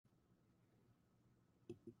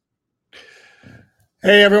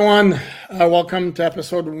Hey everyone, welcome to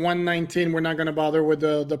episode 119. We're not going to bother with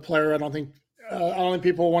the player. I don't think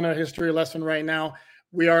people want a history lesson right now.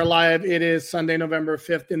 We are live. It is Sunday, November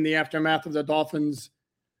 5th, in the aftermath of the Dolphins'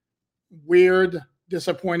 weird,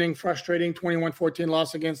 disappointing, frustrating 21-14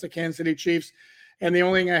 loss against the Kansas City Chiefs. And the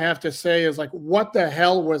only thing I have to say is, like, what the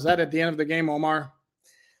hell was that at the end of the game, Omar?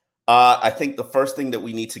 I think the first thing that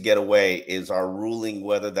we need to get away is our ruling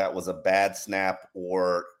whether that was a bad snap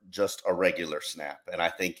or just a regular snap. And I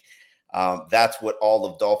think that's what all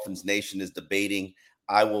of Dolphins Nation is debating.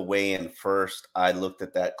 I will weigh in first. I looked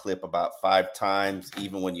at that clip about 5 times.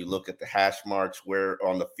 Even when you look at the hash marks where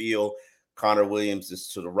on the field, Connor Williams is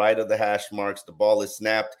to the right of the hash marks. The ball is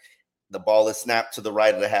snapped. The ball is snapped to the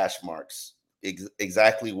right of the hash marks,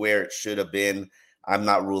 exactly where it should have been. I'm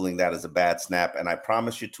not ruling that as a bad snap, and I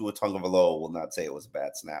promise you Tua Tagovailoa will not say it was a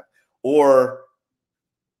bad snap or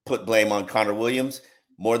put blame on Connor Williams.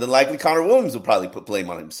 More than likely, Connor Williams will probably put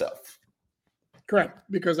blame on himself. Correct,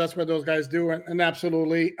 because that's what those guys do, and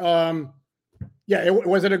absolutely.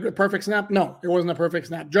 Was it a perfect snap? No, it wasn't a perfect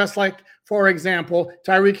snap. Just like, for example,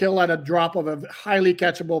 Tyreek Hill had a drop of a highly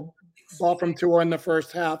catchable ball from Tua in the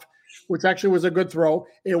first half, which actually was a good throw.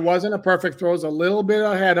 It wasn't a perfect throw. It was a little bit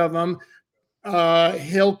ahead of him.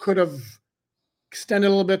 Hill could have extended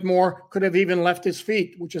a little bit more, could have even left his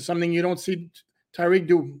feet, which is something you don't see Tyreek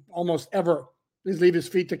do almost ever, is leave his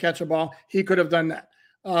feet to catch a ball. He could have done that.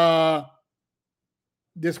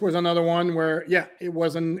 This was another one where, it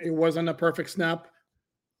wasn't a perfect snap.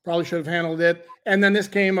 Probably should have handled it. And then this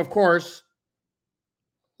came, of course,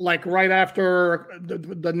 like right after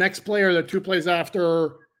the next play or the 2 plays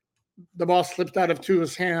after, the ball slipped out of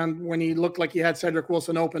Tua's hand when he looked like he had Cedric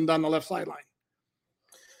Wilson open down the left sideline.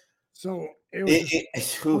 So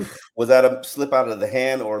was that a slip out of the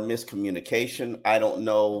hand or miscommunication? I don't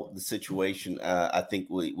know the situation. I think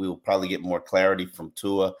we will probably get more clarity from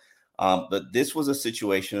Tua. But this was a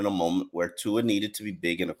situation in a moment where Tua needed to be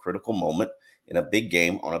big in a critical moment in a big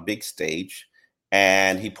game on a big stage,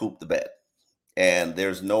 and he pooped the bed. And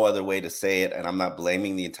there's no other way to say it. And I'm not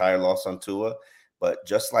blaming the entire loss on Tua, but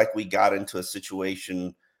just like we got into a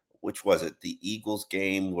situation, which was it, the Eagles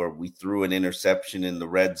game where we threw an interception in the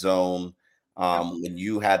red zone, when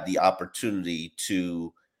you had the opportunity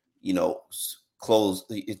to, close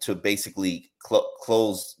the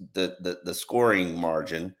scoring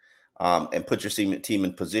margin and put your team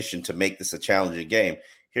in position to make this a challenging game.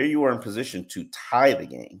 Here you are in position to tie the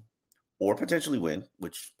game or potentially win,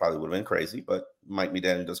 which probably would have been crazy, but Mike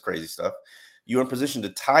McDaniel does crazy stuff. You're in position to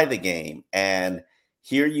tie the game, and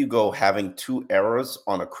here you go having 2 errors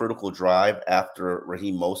on a critical drive after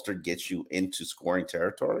Raheem Mostert gets you into scoring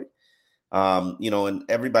territory. And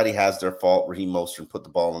everybody has their fault. Raheem Mostert put the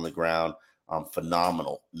ball on the ground.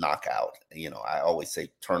 Phenomenal knockout. I always say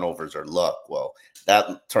turnovers are luck. Well,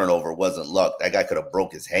 that turnover wasn't luck. That guy could have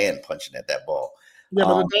broke his hand punching at that ball. Yeah,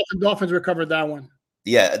 but the Dolphins recovered that one.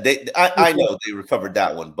 Yeah, I know they recovered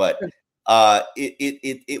that one, but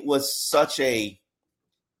it was such a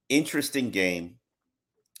interesting game.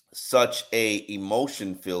 Such a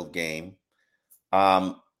emotion-filled game.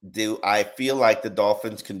 Do I feel like the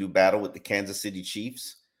Dolphins can do battle with the Kansas City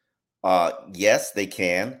Chiefs? Yes, they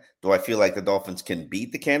can. Do I feel like the Dolphins can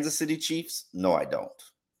beat the Kansas City Chiefs? No, I don't.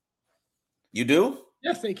 You do?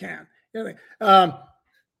 Yes, they can. I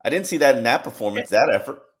didn't see that in that performance, that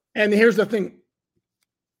effort. And here's the thing.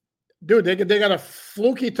 Dude, they got a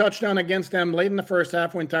fluky touchdown against them late in the first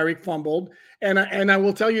half when Tyreek fumbled. And I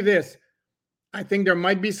will tell you this. I think there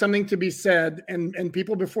might be something to be said, and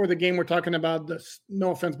people before the game were talking about this.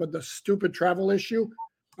 No offense, but the stupid travel issue.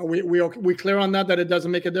 Are we clear on that it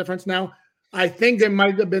doesn't make a difference now? I think there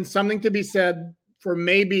might have been something to be said for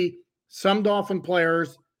maybe some Dolphin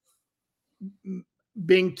players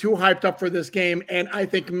being too hyped up for this game, and I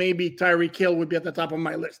think maybe Tyreek Hill would be at the top of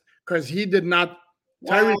my list because he did not.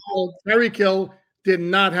 Wow. Tyreek Hill did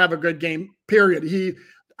not have a good game. Period.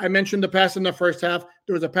 I mentioned the pass in the first half.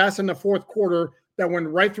 There was a pass in the fourth quarter that went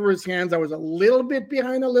right through his hands. I was a little bit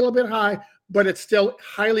behind, a little bit high, but it's still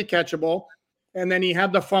highly catchable. And then he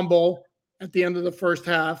had the fumble at the end of the first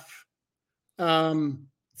half. And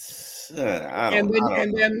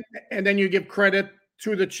then you give credit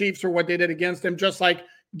to the Chiefs for what they did against them, just like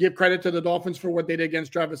give credit to the Dolphins for what they did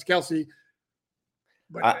against Travis Kelce.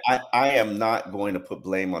 But I am not going to put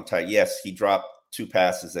blame on Ty. Yes, he dropped 2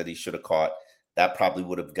 passes that he should have caught. That probably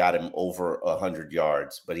would have got him over 100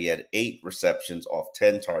 yards, but he had 8 receptions off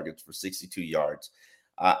 10 targets for 62 yards.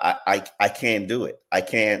 I can't do it. I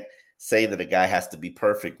can't say that a guy has to be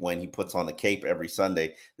perfect when he puts on the cape every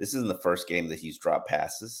Sunday. This isn't the first game that he's dropped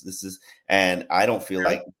passes. And I don't feel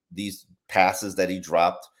like these passes that he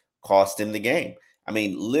dropped cost him the game. I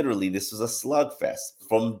mean, literally, this was a slugfest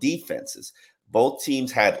from defenses. Both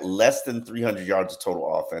teams had less than 300 yards of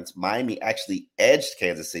total offense. Miami actually edged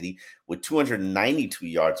Kansas City with 292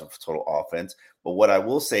 yards of total offense. But what I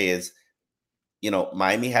will say is,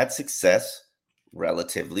 Miami had success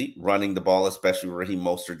relatively running the ball, especially Raheem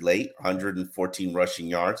Mostert late, 114 rushing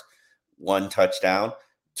yards, 1 touchdown.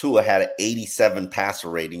 Tua had an 87 passer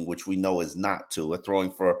rating, which we know is not Tua,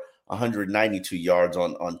 throwing for 192 yards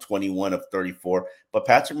on 21 of 34. But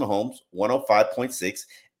Patrick Mahomes, 105.6.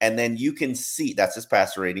 And then you can see, that's his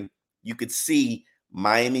passer rating. You could see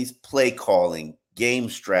Miami's play calling, game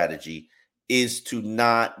strategy is to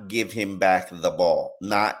not give him back the ball,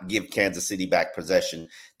 not give Kansas City back possession,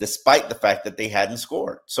 despite the fact that they hadn't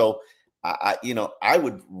scored. So, I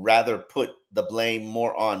would rather put the blame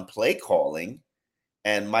more on play calling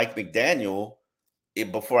and Mike McDaniel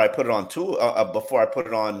before I put it on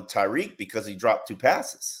Tyreek, because he dropped 2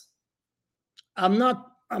 passes. I'm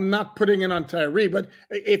not putting it on Tyreek, but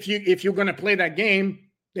if you're going to play that game,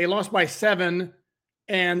 they lost by 7,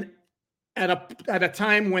 and at a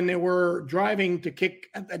time when they were driving to kick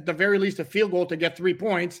at the very least a field goal to get 3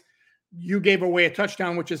 points, you gave away a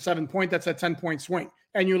touchdown, which is 7 points. That's a 10-point swing,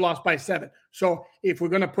 and you lost by 7. So if we're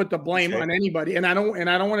going to put the blame on anybody, and I don't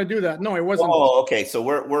want to do that. No, it wasn't. Oh, okay. So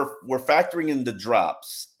we're factoring in the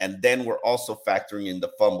drops, and then we're also factoring in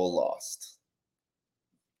the fumble lost.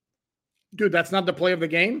 Dude, that's not the play of the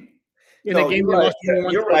game.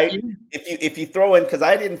 You're right. If you throw in, because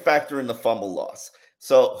I didn't factor in the fumble loss.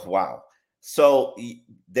 So wow. So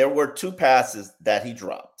there were 2 passes that he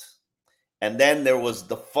dropped. And then there was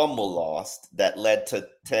the fumble lost that led to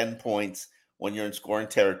 10 points when you're in scoring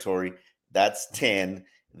territory. That's 10.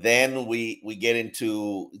 Then we get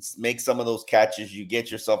into make some of those catches. You get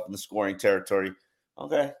yourself in the scoring territory.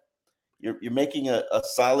 Okay. You're making a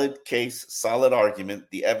solid case, solid argument.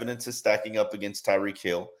 The evidence is stacking up against Tyreek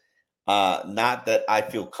Hill. Not that I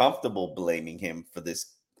feel comfortable blaming him for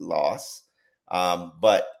this loss.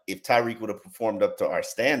 But if Tyreek would have performed up to our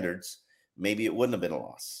standards, maybe it wouldn't have been a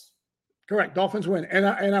loss. Correct. Dolphins win. And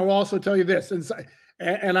I will also tell you this,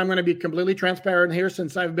 and I'm going to be completely transparent here,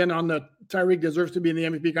 since I've been on the Tyreek deserves to be in the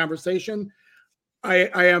MVP conversation.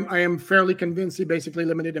 I am fairly convinced he basically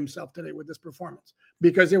limited himself today with this performance,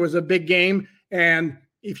 because it was a big game. And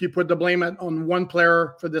if you put the blame on one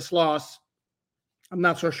player for this loss, I'm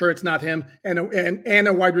not so sure it's not him. And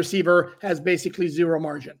a wide receiver has basically zero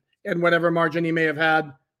margin. And whatever margin he may have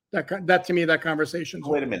had, that to me, that conversation.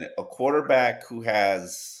 Wait a minute. A quarterback who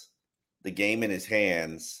has the game in his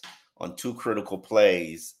hands on 2 critical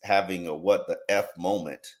plays, having a what the F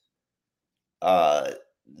moment.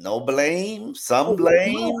 No blame, some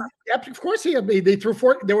blame. No, of course they threw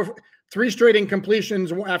 4. There were 3 straight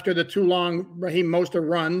incompletions after the 2 long Raheem Mostert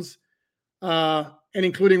runs, and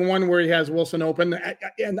including one where he has Wilson open.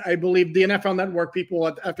 And I believe the NFL Network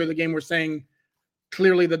people after the game were saying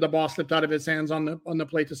clearly that the ball slipped out of his hands on the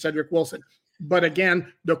play to Cedric Wilson. But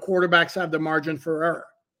again, the quarterbacks have the margin for error.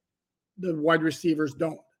 The wide receivers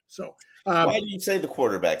don't. So why do you say the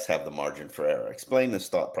quarterbacks have the margin for error? Explain this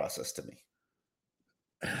thought process to me.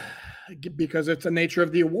 Because it's the nature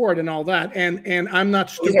of the award and all that. And I'm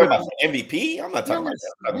not stupid. You're talking about MVP? I'm not talking about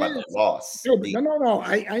that. I'm talking about the loss. No.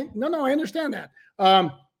 I understand that.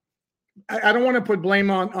 I don't want to put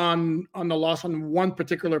blame on the loss on one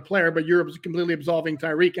particular player, but you're completely absolving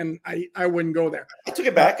Tyreek, and I wouldn't go there. I took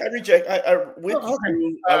it back. I reject. I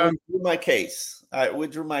withdrew my case. I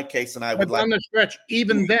withdrew my case, and I would like down the stretch.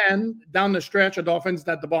 Even then, down the stretch, the Dolphins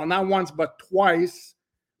had the ball not once but twice,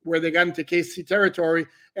 where they got into KC territory.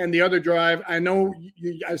 And the other drive, I know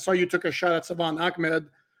I saw you took a shot at Salvon Ahmed.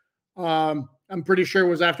 I'm pretty sure it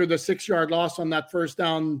was after the 6-yard loss on that first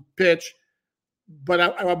down pitch. But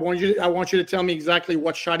I want you to tell me exactly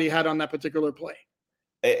what shot he had on that particular play.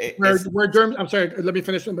 Where Durham, I'm sorry, let me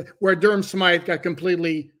finish. Where Durham Smythe got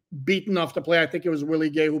completely beaten off the play. I think it was Willie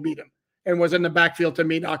Gay who beat him and was in the backfield to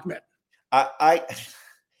meet Ahmed. I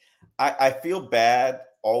feel bad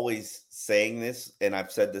always saying this, and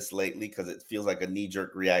I've said this lately because it feels like a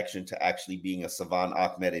knee-jerk reaction to actually being a Salvon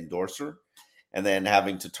Ahmed endorser, and then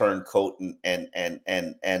having to turn coat and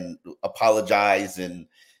apologize and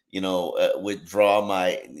withdraw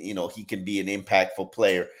my, he can be an impactful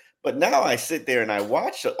player. But now I sit there and I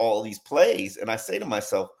watch all these plays and I say to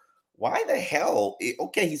myself, why the hell?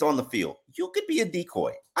 Okay, he's on the field. You could be a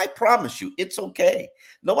decoy. I promise you, it's okay.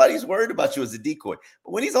 Nobody's worried about you as a decoy.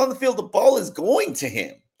 But when he's on the field, the ball is going to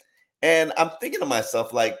him. And I'm thinking to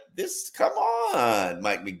myself, like, come on,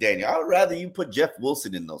 Mike McDaniel. I would rather you put Jeff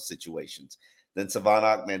Wilson in those situations than Salvon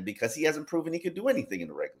Ahmed, because he hasn't proven he could do anything in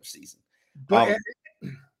the regular season.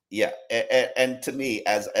 Yeah, and to me,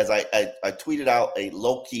 as I tweeted out a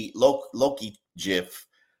Loki GIF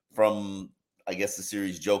from, I guess, the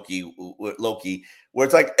series Jokey with Loki, where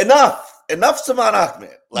it's like enough Salman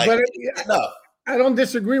Ahmed, like But enough. I don't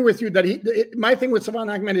disagree with you that my thing with Salman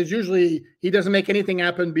Ahmed is usually he doesn't make anything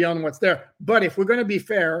happen beyond what's there. But if we're going to be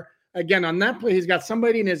fair, again, on that play, he's got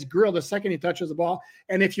somebody in his grill the second he touches the ball.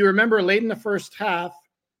 And if you remember late in the first half,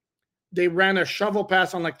 they ran a shovel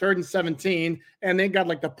pass on like 3rd and 17, and they got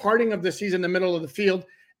like the parting of the season in the middle of the field,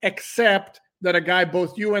 except that a guy,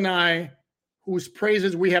 both you and I, whose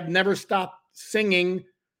praises we have never stopped singing,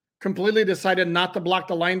 completely decided not to block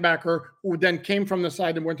the linebacker, who then came from the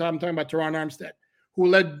side, and I'm talking about Teron Armstead, who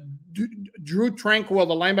let Drew Tranquil,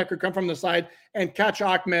 the linebacker, come from the side and catch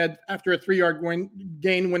Ahmed after a 3-yard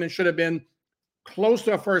gain when it should have been close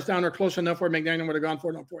to a first down or close enough where McDaniel would have gone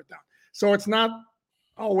for it on 4th down. So it's not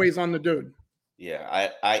always on the dude.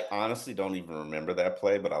 Yeah, I honestly don't even remember that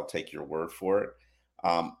play, but I'll take your word for it.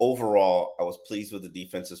 Overall, I was pleased with the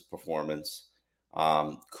defense's performance.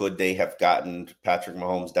 Could they have gotten Patrick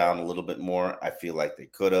Mahomes down a little bit more? I feel like they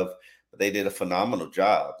could have, but they did a phenomenal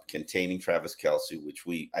job containing Travis Kelce, which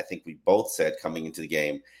I think we both said coming into the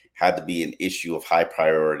game had to be an issue of high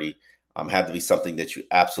priority, had to be something that you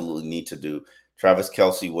absolutely need to do. Travis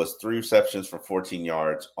Kelce was 3 receptions for 14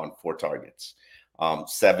 yards on 4 targets.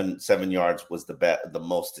 7 yards was the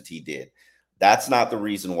most that he did. That's not the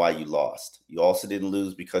reason why you lost. You also didn't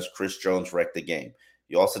lose because Chris Jones wrecked the game.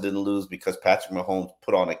 You also didn't lose because Patrick Mahomes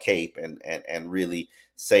put on a cape and really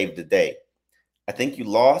saved the day. I think you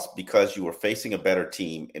lost because you were facing a better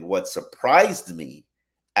team in what surprised me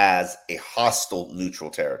as a hostile neutral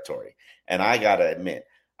territory. And I got to admit,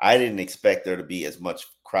 I didn't expect there to be as much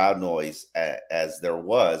crowd noise as there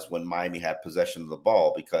was when Miami had possession of the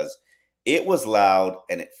ball, because it was loud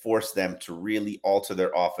and it forced them to really alter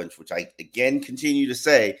their offense, which I, again, continue to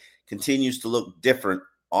say continues to look different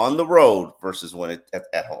on the road versus when it's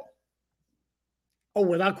at home. Oh,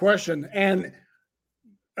 without question. And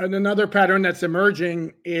another pattern that's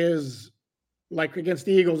emerging is, like against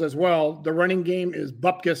the Eagles as well, the running game is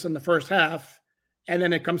bupkis in the first half, and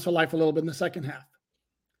then it comes to life a little bit in the second half.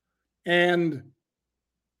 And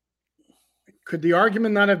could the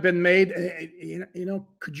argument not have been made,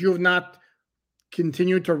 could you have not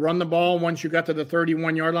continued to run the ball once you got to the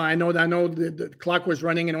 31-yard line? I know the clock was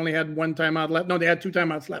running and only had 1 timeout left. No, they had 2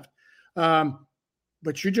 timeouts left.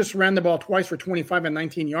 But you just ran the ball twice for 25 and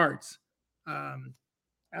 19 yards.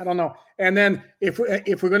 I don't know. And then if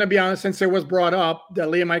we're going to be honest, since it was brought up that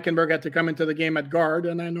Liam Eichenberg had to come into the game at guard,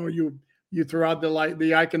 and I know you threw out the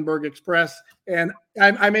Eichenberg Express, and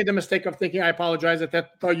I made the mistake of thinking, I apologize,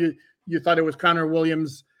 thought you thought it was Connor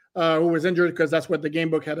Williams who was injured, because that's what the game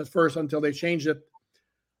book had at first until they changed it.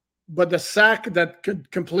 But the sack that could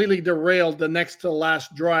completely derailed the next to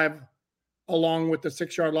last drive, along with the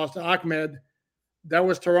 6-yard loss to Ahmed, that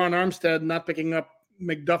was Teron Armstead not picking up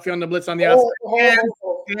McDuffie on the blitz on the outside,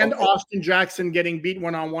 and Austin Jackson getting beat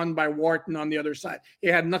one-on-one by Wharton on the other side.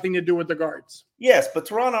 It had nothing to do with the guards. Yes, but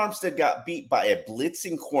Teron Armstead got beat by a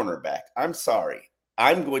blitzing cornerback. I'm sorry.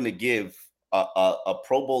 I'm going to give a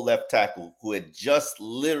Pro Bowl left tackle who had just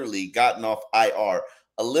literally gotten off IR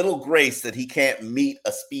a little grace that he can't meet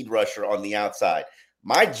a speed rusher on the outside.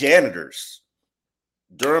 My janitors,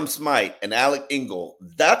 Durham Smythe and Alec Ingold,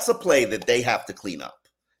 that's a play that they have to clean up,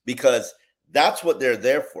 because that's what they're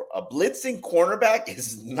there for. A blitzing cornerback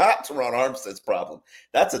is not Teron Armstead's problem.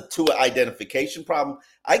 That's a Tua identification problem.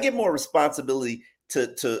 I give more responsibility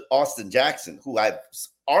to Austin Jackson, who I've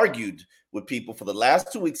argued with people for the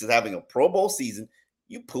last 2 weeks as having a Pro Bowl season.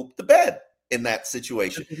 You pooped the bed in that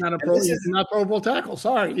situation. He's not a Pro Bowl tackle.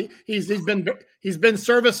 Sorry, he's been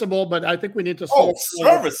serviceable, but I think we need to.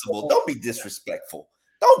 Serviceable. Don't be disrespectful.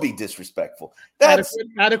 Don't be disrespectful. That's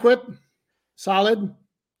adequate. Solid.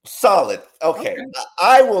 Okay.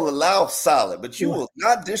 I will allow solid, but you will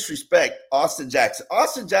not disrespect Austin Jackson.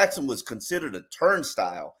 Austin Jackson was considered a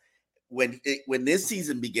turnstile when this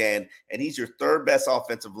season began, and he's your 3rd best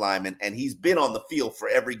offensive lineman, and he's been on the field for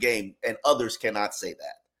every game, and others cannot say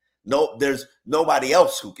that. No, there's nobody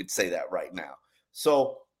else who could say that right now.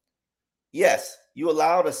 So, yes, you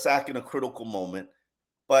allowed a sack in a critical moment,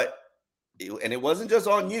 and it wasn't just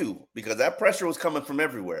on you, because that pressure was coming from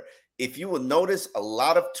everywhere. If you will notice, a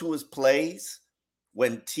lot of Tua's plays,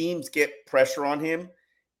 when teams get pressure on him,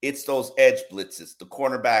 it's those edge blitzes, the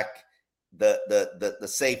cornerback, the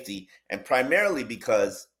safety, and primarily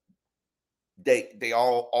because they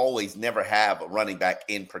always never have a running back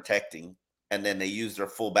in protecting, and then they use their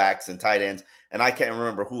fullbacks and tight ends. And I can't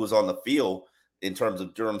remember who was on the field in terms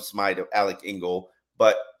of Durham Smythe or Alec Ingold,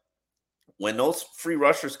 but when those free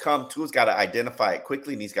rushers come, Tua's got to identify it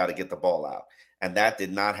quickly and he's got to get the ball out. And that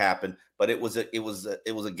did not happen. But it was a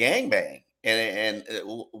gangbang. And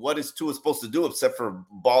what is Tua supposed to do except for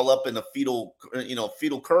ball up in a fetal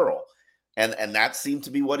curl? And that seemed to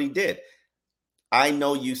be what he did. I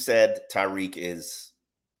know you said Tyreek is,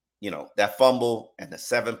 that fumble and the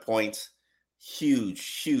 7 points,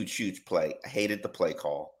 huge play. I hated the play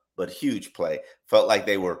call, but huge play. Felt like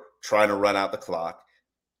they were trying to run out the clock.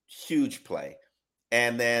 Huge play.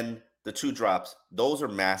 And then the 2 drops, those are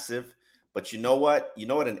massive. But you know what? You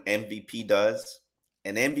know what an MVP does?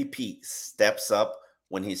 An MVP steps up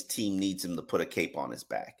when his team needs him to put a cape on his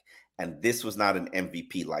back. And this was not an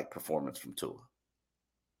MVP-like performance from Tua.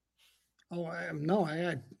 Oh, no,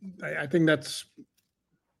 I think that's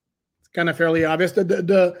kind of fairly obvious.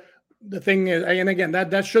 The thing is, and again,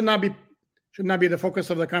 that should not be the focus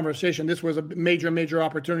of the conversation. This was a major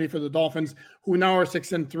opportunity for the Dolphins, who now are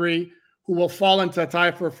 6-3, who will fall into a tie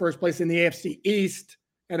for first place in the AFC East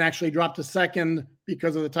and actually drop to second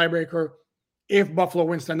because of the tiebreaker. If Buffalo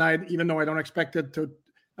wins tonight, even though I don't expect them to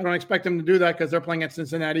do that because they're playing at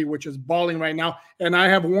Cincinnati, which is balling right now. And I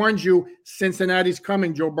have warned you, Cincinnati's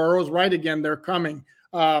coming. Joe Burrow's right again. They're coming.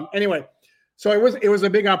 Anyway, so it was a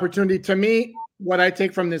big opportunity. To me, what I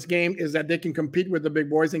take from this game is that they can compete with the big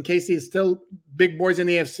boys. And KC is still big boys in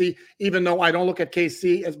the AFC, even though I don't look at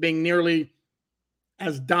KC as being nearly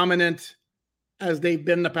as dominant as they've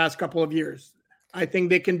been the past couple of years. I think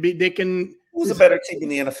they can. Who's a better team in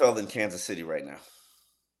the NFL than Kansas City right now?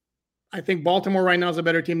 I think Baltimore right now is a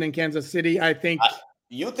better team than Kansas City. I think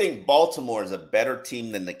you think Baltimore is a better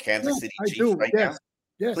team than the Kansas City Chiefs right now?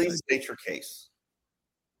 Yes. Please state your case.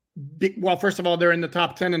 Well, first of all, they're in the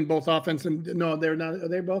top 10 in both offense and no, they're not. Are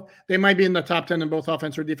they both? They might be in the top 10 in both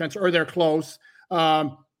offense or defense, or they're close.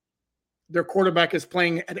 Their quarterback is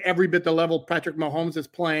playing at every bit the level Patrick Mahomes is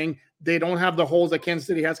playing. They don't have the holes that Kansas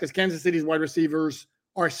City has because Kansas City's wide receivers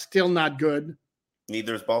are still not good.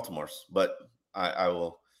 Neither is Baltimore's, but I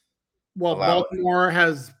will. Well, Baltimore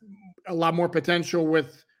has a lot more potential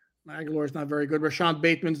with Aguilar's not very good. Rashawn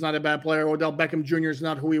Bateman's not a bad player. Odell Beckham Jr. is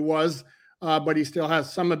not who he was, but he still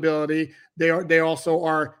has some ability. They also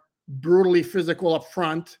are brutally physical up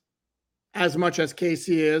front, as much as KC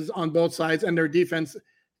is on both sides, and their defense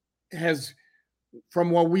has,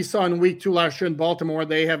 from what we saw in week 2 last year in Baltimore,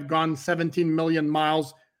 they have gone 17 million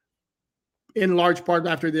miles, in large part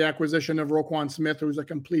after the acquisition of Roquan Smith, who's a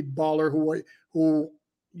complete baller, who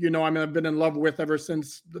I've been in love with ever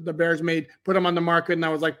since the Bears put him on the market, and I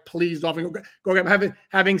was like, please, Dolphins, go get him.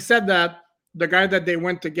 Having said that, the guy that they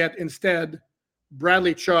went to get instead,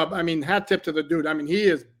 Bradley Chubb, hat tip to the dude. He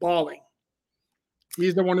is balling.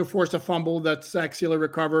 He's the one who forced a fumble that Zach Sealer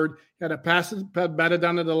recovered. He had a pass batted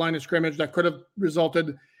down to the line of scrimmage that could have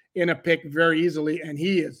resulted in a pick very easily, and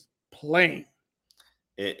he is playing.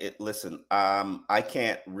 Listen, I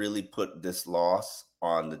can't really put this loss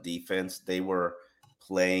on the defense. They were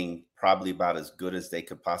playing probably about as good as they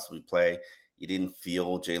could possibly play. You didn't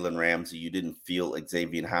feel Jalen Ramsey. You didn't feel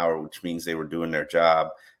Xavier Howard, which means they were doing their job.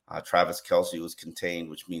 Travis Kelce was contained,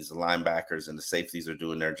 which means the linebackers and the safeties are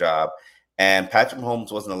doing their job. And Patrick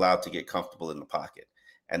Mahomes wasn't allowed to get comfortable in the pocket.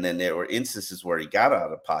 And then there were instances where he got out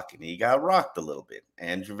of the pocket and he got rocked a little bit.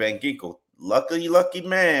 Andrew Van Ginkel, lucky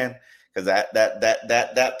man, because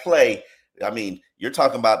that play, you're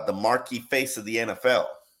talking about the marquee face of the NFL.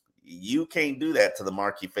 You can't do that to the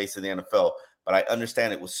marquee face of the NFL, but I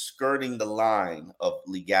understand it was skirting the line of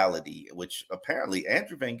legality, which apparently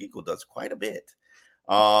Andrew Van Ginkel does quite a bit.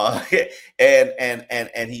 And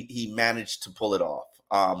he managed to pull it off.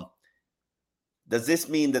 Does this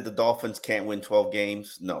mean that the Dolphins can't win 12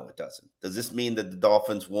 games? No, it doesn't. Does this mean that the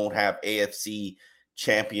Dolphins won't have AFC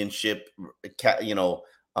championship,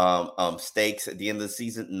 stakes at the end of the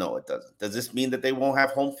season? No, it doesn't. Does this mean that they won't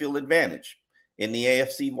have home field advantage in the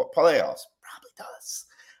AFC playoffs? Probably does.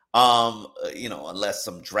 Unless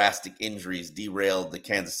some drastic injuries derail the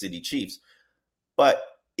Kansas City Chiefs. But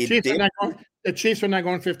the Chiefs are not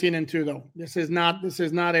going 15-2 though. This is not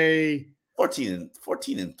a 14-3,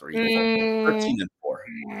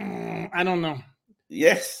 13-4. I don't know.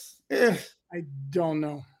 Yes. I don't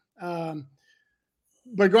know.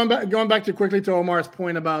 But going back quickly to Omar's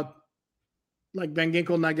point about like Van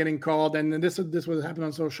Ginkel not getting called, and this was happening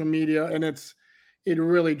on social media, and it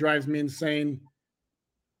really drives me insane.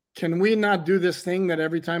 Can we not do this thing that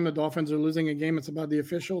every time the Dolphins are losing a game, it's about the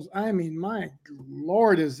officials? My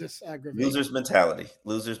Lord, is this aggravating? Losers mentality.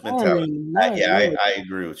 I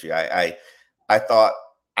agree with you. I thought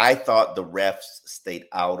the refs stayed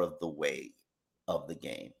out of the way of the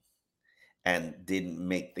game and didn't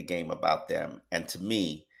make the game about them. And to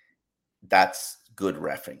me, that's good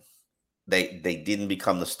reffing. They didn't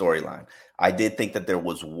become the storyline. I did think that there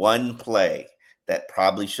was one play that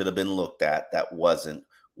probably should have been looked at that wasn't,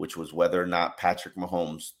 which was whether or not Patrick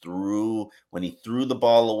Mahomes when he threw the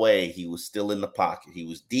ball away, he was still in the pocket. He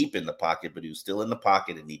was deep in the pocket, but he was still in the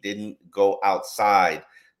pocket, and he didn't go outside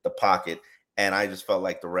the pocket. And I just felt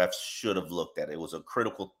like the refs should have looked at it. It was a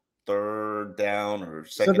critical third down or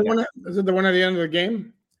second down. Is it the one at the end of the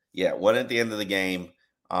game? Yeah, one at the end of the game.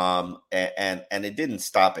 And it didn't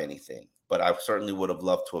stop anything, but I certainly would have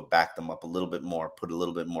loved to have backed them up a little bit more, put a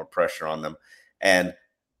little bit more pressure on them. And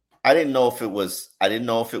I didn't know if it was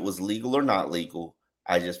legal or not legal.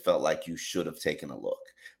 I just felt like you should have taken a look.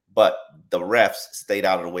 But the refs stayed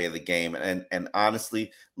out of the way of the game. And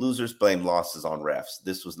honestly, losers blame losses on refs.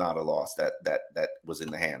 This was not a loss that was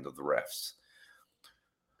in the hand of the refs.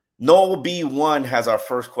 Noel B1 has our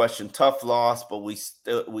first question. Tough loss, but we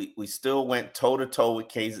still went toe-to-toe with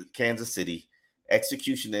Kansas City.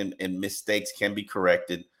 Execution and mistakes can be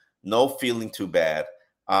corrected. No feeling too bad.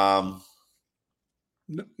 Noel,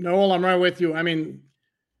 I'm right with you. I mean,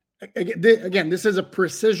 again, this is a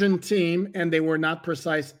precision team, and they were not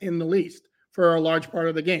precise in the least for a large part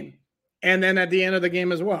of the game. And then at the end of the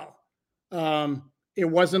game as well. It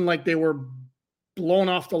wasn't like they were blown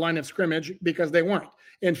off the line of scrimmage, because they weren't.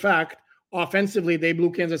 In fact, offensively, they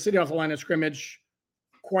blew Kansas City off the line of scrimmage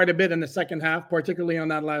quite a bit in the second half, particularly on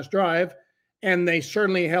that last drive. And they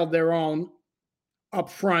certainly held their own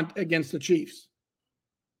up front against the Chiefs.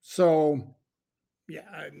 So, yeah,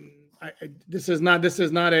 this is not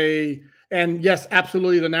and yes,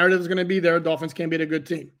 absolutely, the narrative is going to be there. Dolphins can beat a good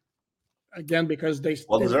team. Again, because they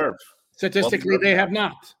deserved. Statistically, they have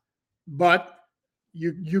not. But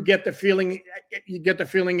you get the feeling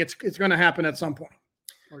it's going to happen at some point.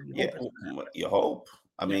 You hope.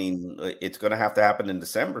 I mean, it's going to have to happen in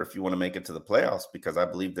December if you want to make it to the playoffs, because I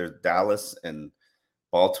believe there's Dallas and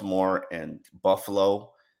Baltimore and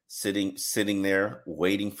Buffalo sitting there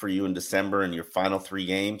waiting for you in December in your final 3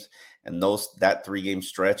 games. And that 3-game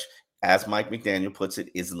stretch, as Mike McDaniel puts it,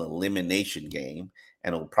 is an elimination game,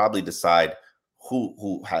 and it will probably decide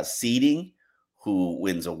who has seeding, who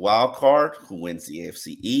wins a wild card, who wins the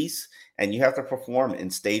AFC East. And you have to perform in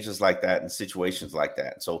stages like that, in situations like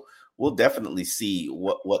that. So we'll definitely see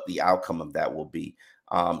what the outcome of that will be.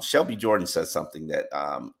 Shelby Jordan says something that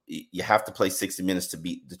you have to play 60 minutes to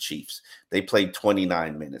beat the Chiefs. They played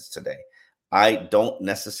 29 minutes today. I don't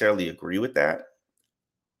necessarily agree with that.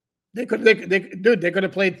 They could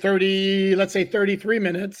have played 33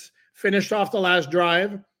 minutes, finished off the last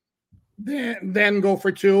drive, then go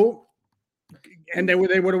for 2. And they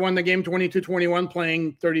would have won the game 22-21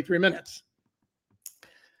 playing 33 minutes.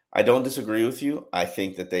 I don't disagree with you. I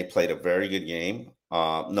think that they played a very good game.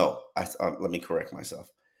 Let me correct myself.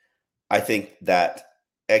 I think that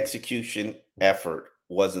execution effort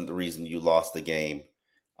wasn't the reason you lost the game.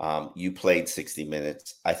 You played 60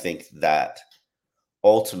 minutes. I think that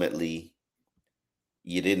ultimately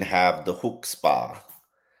you didn't have the chutzpah,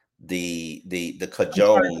 the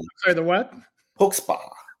cajones. Sorry, the what? Chutzpah.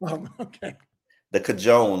 Oh, okay. The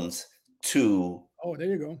cajones to there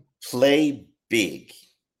you go. Play big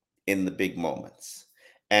in the big moments.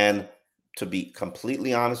 And to be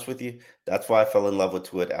completely honest with you, that's why I fell in love with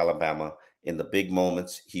Tua at Alabama. In the big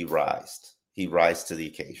moments, he rised to the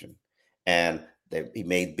occasion, and he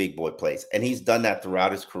made big boy plays. And he's done that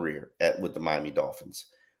throughout his career with the Miami Dolphins.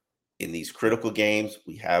 In these critical games,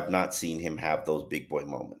 we have not seen him have those big boy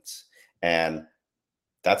moments. And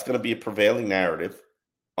that's going to be a prevailing narrative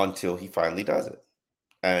until he finally does it.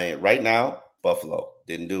 I mean, right now, Buffalo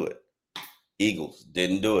didn't do it. Eagles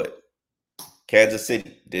didn't do it. Kansas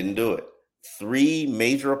City didn't do it. 3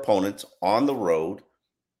 major opponents on the road,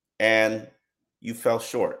 and you fell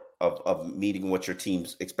short of meeting what your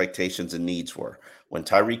team's expectations and needs were. When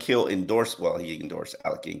Tyreek Hill he endorsed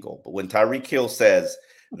Alec Ingold, but when Tyreek Hill says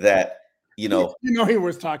that, he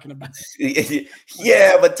was talking about it.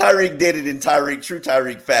 Yeah, but Tyreek did it in true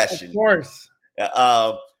Tyreek fashion. Of course.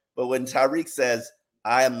 But when Tyreek says,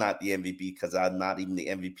 I am not the MVP because I'm not even the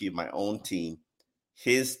MVP of my own team,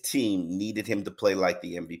 his team needed him to play like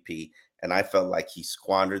the MVP, and I felt like he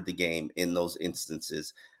squandered the game in those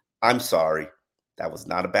instances. I'm sorry. That was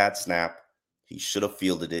not a bad snap. He should have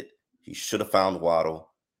fielded it. He should have found Waddle.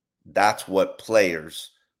 That's what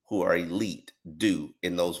players who are elite do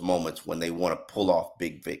in those moments when they want to pull off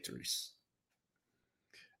big victories.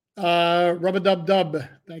 Rub-a-dub-dub.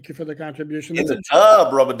 Thank you for the contribution. In the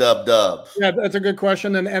tub, rub-a-dub-dub. Yeah, that's a good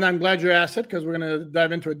question, and I'm glad you asked it, because we're going to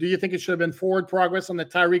dive into it. Do you think it should have been forward progress on the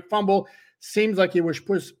Tyreek fumble? Seems like he was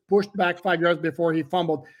pushed back 5 yards before he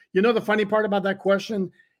fumbled. The funny part about that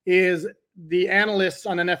question is the analysts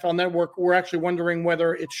on NFL Network were actually wondering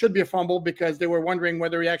whether it should be a fumble because they were wondering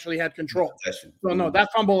whether he actually had control. So no, that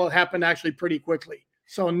fumble happened actually pretty quickly.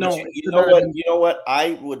 So no, you know what? You know what?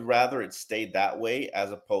 I would rather it stayed that way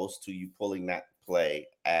as opposed to you pulling that play.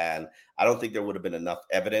 And I don't think there would have been enough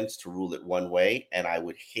evidence to rule it one way. And I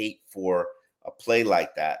would hate for a play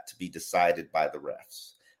like that to be decided by the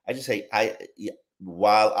refs. I just hate.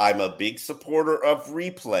 While I'm a big supporter of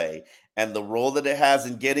replay and the role that it has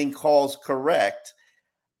in getting calls correct,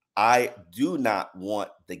 I do not want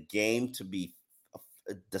the game to be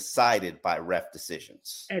decided by ref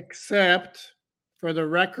decisions. Except, for the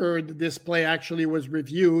record, this play actually was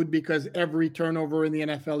reviewed because every turnover in the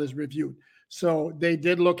NFL is reviewed. So they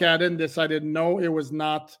did look at it and decided, no, it was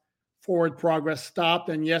not forward progress stopped.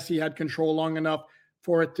 And yes, he had control long enough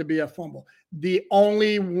for it to be a fumble. The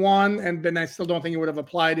only one, and then I still don't think it would have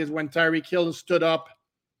applied, is when Tyreek Hill stood up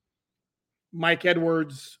Mike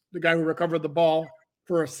Edwards, the guy who recovered the ball,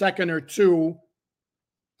 for a second or two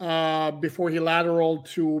before he lateraled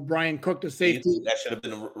to Brian Cook, the safety. That should have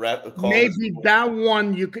been a call. Maybe that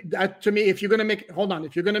one you could. To me, if you're going to make,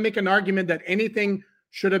 if you're going to make an argument that anything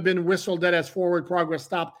should have been whistled at as forward progress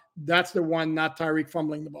stopped, that's the one, not Tyreek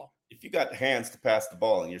fumbling the ball. If you got hands to pass the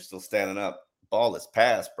ball and you're still standing up, ball is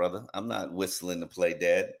passed, brother. I'm not whistling the play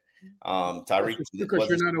dead. Tyreek, because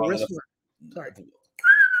you're not a whistler. Sorry.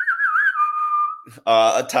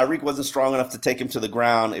 Tyreek wasn't strong enough to take him to the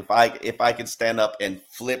ground. If I could stand up and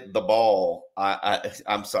flip the ball,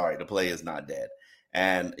 I'm sorry, the play is not dead.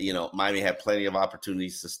 And Miami had plenty of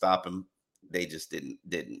opportunities to stop him. They just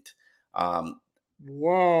didn't.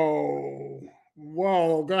 Whoa.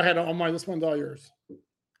 Go ahead, Omar. This one's all yours.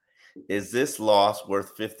 Is this loss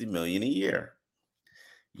worth $50 million a year?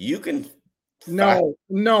 You can. No,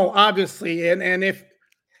 obviously, and if.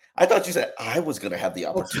 I thought you said I was going to have the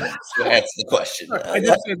opportunity to answer the question. I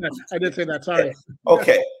did say that. Sorry.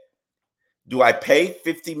 Okay. Do I pay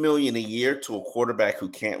 $50 million a year to a quarterback who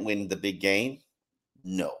can't win the big game?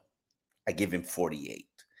 No. I give him 48.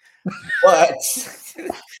 But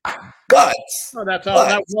oh, that's all.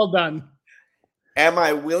 That's well done. Am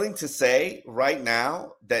I willing to say right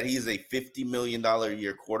now that he's a $50 million a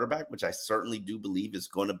year quarterback, which I certainly do believe is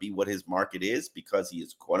going to be what his market is, because he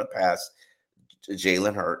is going to pass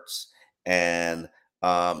Jalen Hurts and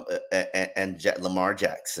Lamar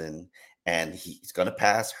Jackson, and he's going to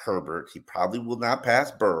pass Herbert. He probably will not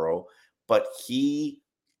pass Burrow, but he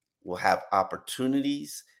will have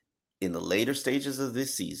opportunities in the later stages of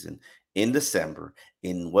this season, in December,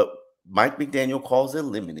 in what Mike McDaniel calls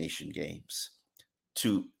elimination games,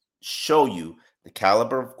 to show you the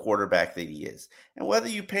caliber of quarterback that he is. And whether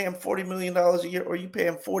you pay him $40 million a year or you pay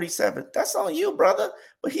him 47, that's on you, brother.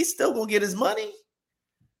 But he's still going to get his money.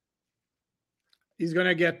 He's going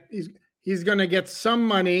to get some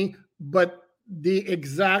money, but the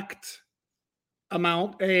exact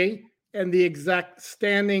amount, and the exact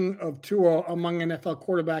standing of Tua among NFL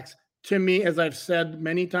quarterbacks, to me, as I've said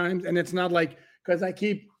many times, and it's not like, because I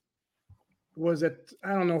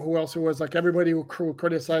don't know who else it was, like everybody who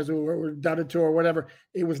criticized or doubted Tua or whatever.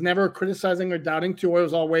 It was never criticizing or doubting Tua. It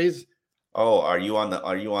was always. Oh, are you on the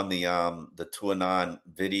Tuanon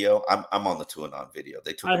video? I'm on the Tuanon video.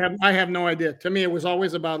 I have no idea. To me, it was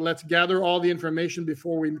always about, let's gather all the information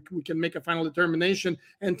before we can make a final determination.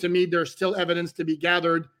 And to me, there's still evidence to be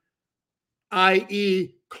gathered,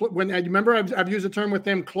 i.e., when I remember I've used the term with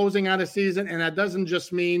him, closing out a season, and that doesn't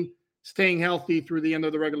just mean staying healthy through the end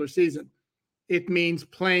of the regular season. It means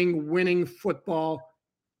playing winning football,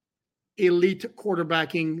 elite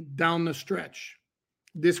quarterbacking down the stretch.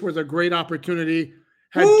 This was a great opportunity.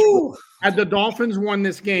 Had the Dolphins won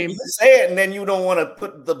this game. You say it, and then you don't want to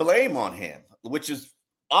put the blame on him, which is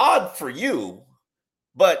odd for you.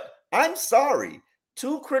 But I'm sorry.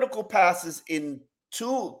 2 critical passes in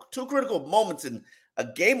two critical moments in a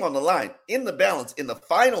game on the line, in the balance, in the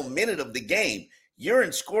final minute of the game. You're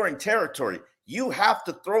in scoring territory. You have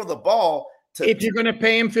to throw the ball. If you're going to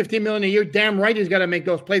pay him $50 million a year, damn right he's got to make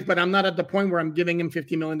those plays. But I'm not at the point where I'm giving him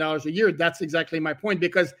 $50 million a year. That's exactly my point,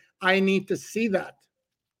 because I need to see that.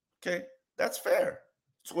 Okay, that's fair.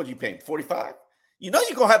 So what are you paying? 45? You know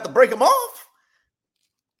you're going to have to break him off.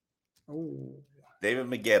 Oh. David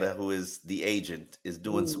Magetta, who is the agent, is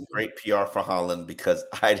doing some great PR for Holland, because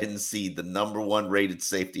I didn't see the number 1 rated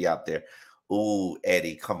safety out there. Ooh,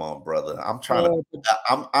 Eddie, come on, brother. I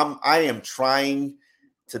am trying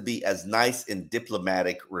to be as nice and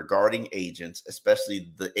diplomatic regarding agents,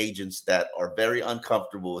 especially the agents that are very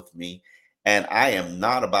uncomfortable with me. And I am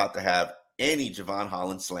not about to have any Javon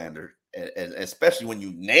Holland slander, and especially when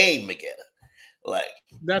you name Magetta. Like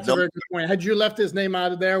That's a very good point. Had you left his name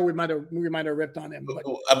out of there, we might have ripped on him. But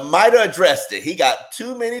I might have addressed it. He got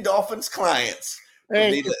too many Dolphins clients.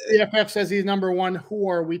 hey, if PFF says he's number one, who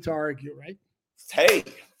are we to argue, right? Hey,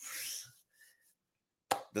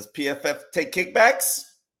 does PFF take kickbacks?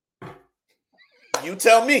 You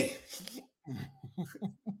tell me.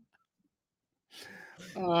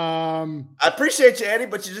 I appreciate you, Eddie,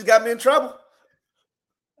 but you just got me in trouble.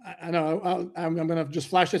 I know. I'm going to just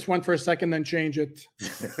flash this one for a second, then change it.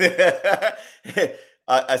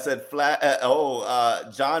 I said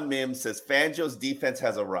John Mims says Fangio's defense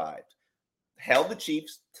has arrived. Held the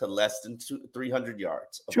Chiefs to less than 300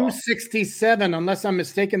 yards. 267, unless I'm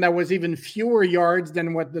mistaken. That was even fewer yards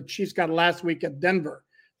than what the Chiefs got last week at Denver.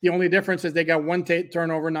 The only difference is they got one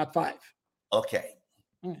turnover, not 5. Okay.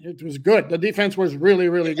 It was good. The defense was really,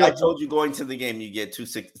 really good. I told you going to the game you get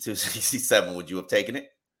 267. Would you have taken it?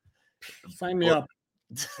 Sign me up.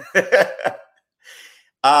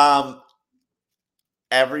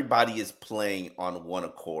 Everybody is playing on one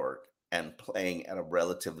accord and playing at a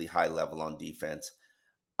relatively high level on defense.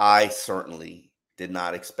 I certainly did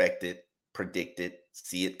not expect it, predict it,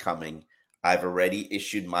 see it coming. I've already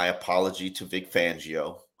issued my apology to Vic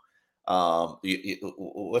Fangio. What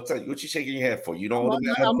you shaking your head for? You don't want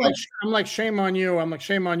to. I'm like, shame on you. I'm like,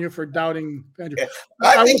 shame on you for doubting Fangio. Yeah.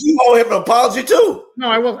 I think you owe him an apology too. No,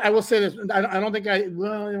 I will say this. I don't think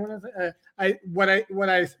what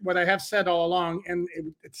I have said all along, and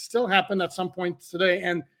it still happened at some point today.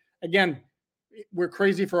 And again, we're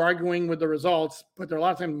crazy for arguing with the results, but there are a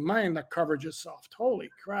lot of times, man, the coverage is soft. Holy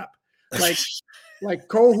crap! Like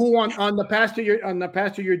Kohu on the pass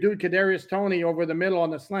to your dude Kadarius Toney over the middle on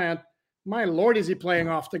the slant. My Lord, is he playing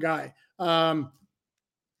off the guy? And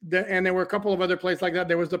there were a couple of other plays like that.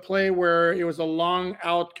 There was the play where it was a long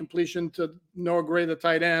out completion to Noah Gray, the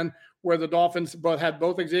tight end, where the Dolphins had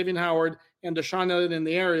both Xavier Howard and Deshaun Elliott in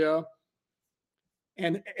the area.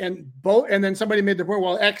 And then somebody made the point,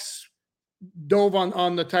 well, X dove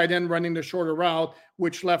on the tight end running the shorter route,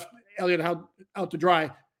 which left Elliott out to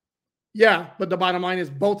dry. Yeah, but the bottom line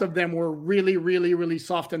is both of them were really, really, really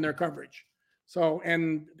soft in their coverage. So,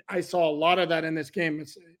 and I saw a lot of that in this game.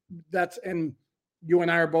 And you and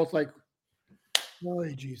I are both like, oh,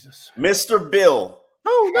 Jesus. Mr. Bill.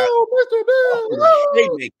 Oh, no, Mr.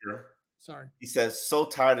 Bill. Sorry. He says, so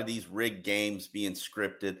tired of these rigged games being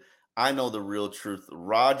scripted. I know the real truth.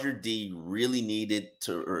 Roger D really needed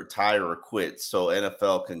to retire or quit so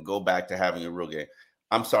NFL can go back to having a real game.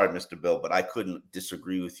 I'm sorry, Mr. Bill, but I couldn't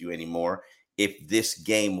disagree with you anymore. If this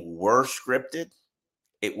game were scripted,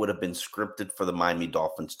 it would have been scripted for the Miami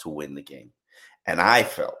Dolphins to win the game. And I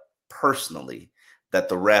felt personally that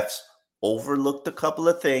the refs overlooked a couple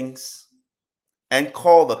of things and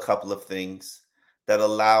called a couple of things that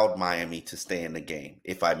allowed Miami to stay in the game.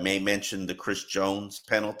 If I may mention the Chris Jones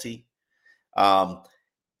penalty, I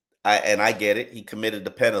get it. He committed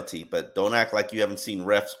the penalty, but don't act like you haven't seen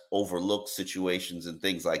refs overlook situations and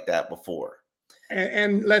things like that before.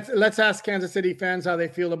 And let's ask Kansas City fans how they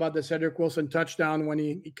feel about the Cedric Wilson touchdown when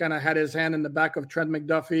he kind of had his hand in the back of Trent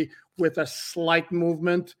McDuffie with a slight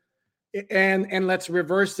movement. And let's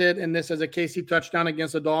reverse it. And this is a KC touchdown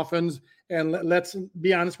against the Dolphins. And let's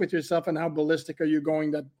be honest with yourself and how ballistic are you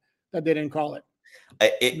going that they didn't call it.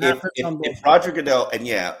 If Roger Goodell, and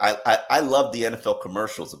I love the NFL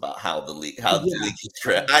commercials about how the league is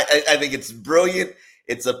trapped. I think it's brilliant.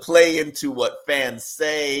 It's a play into what fans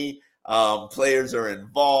say. Players are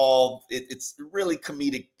involved. It's really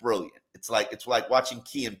comedic brilliant. It's like watching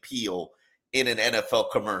Key and Peele in an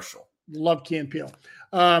NFL commercial. Love Key and Peele.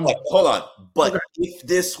 Hold on. But if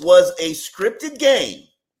this was a scripted game,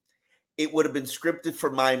 it would have been scripted for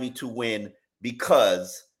Miami to win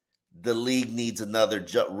because the league needs another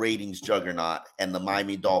ratings juggernaut, and the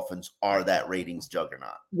Miami Dolphins are that ratings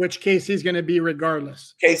juggernaut. Which KC's going to be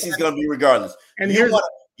regardless. KC's going to be regardless. And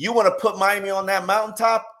you want to put Miami on that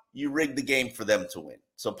mountaintop, you rig the game for them to win.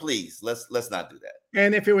 So please, let's not do that.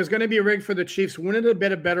 And if it was going to be rigged for the Chiefs, wouldn't it have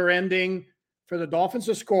been a better ending for the Dolphins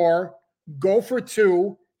to score, go for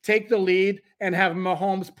 2, take the lead, and have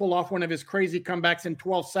Mahomes pull off one of his crazy comebacks in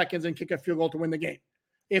 12 seconds and kick a field goal to win the game?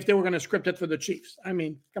 If they were going to script it for the Chiefs. I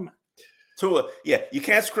mean, come on. You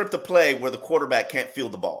can't script a play where the quarterback can't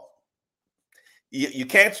field the ball. You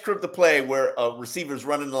can't script the play where a receiver's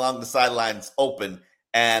running along the sidelines open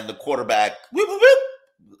and the quarterback whoop, whoop, whoop.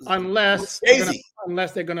 Unless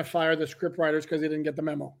they're going to fire the script writers because they didn't get the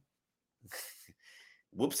memo.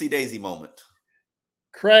 Whoopsie daisy moment.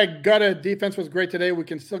 Craig, defense was great today. We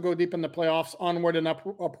can still go deep in the playoffs, onward and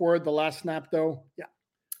upward. The last snap, though, yeah.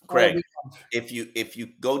 Craig, if you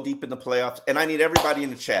go deep in the playoffs, and I need everybody in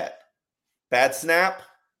the chat. Bad snap,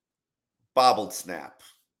 bobbled snap.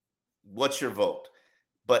 What's your vote?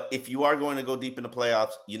 But if you are going to go deep in the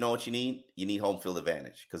playoffs, you know what you need? You need home field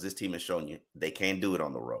advantage because this team has shown you they can't do it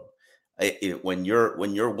on the road. When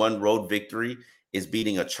your one road victory is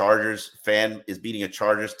beating a Chargers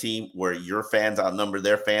team where your fans outnumber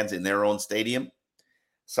their fans in their own stadium,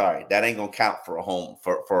 sorry, that ain't gonna count for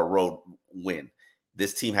a road win.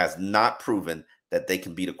 This team has not proven that they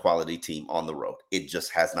can beat a quality team on the road. It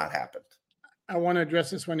just has not happened. I want to address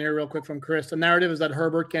this one here real quick from Chris. The narrative is that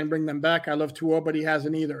Herbert can't bring them back. I love Tua, but he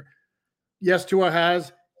hasn't either. Yes, Tua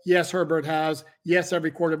has. Yes, Herbert has. Yes,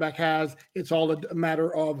 every quarterback has. It's all a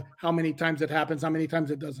matter of how many times it happens, how many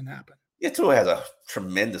times it doesn't happen. Yeah, Tua has a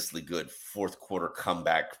tremendously good fourth quarter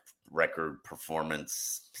comeback record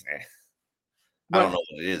performance. I don't know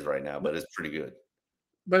what it is right now, but it's pretty good.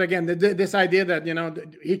 But again, this idea that,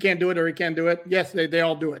 he can't do it or he can't do it. Yes, they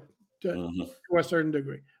all do it to a certain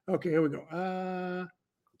degree. Okay, here we go.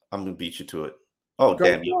 I'm gonna beat you to it. Oh,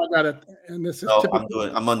 damn you! I got it. And this is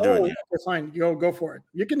I'm undoing you. Okay, fine. Go for it.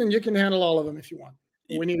 You can handle all of them if you want.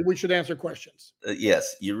 We should answer questions.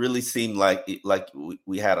 Yes, you really seem like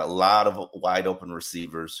we had a lot of wide open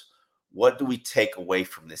receivers. What do we take away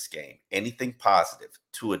from this game? Anything positive?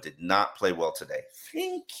 Tua did not play well today.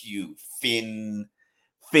 Thank you, Finn's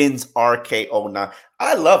RK09.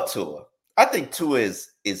 I love Tua. I think Tua is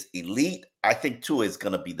elite. I think Tua is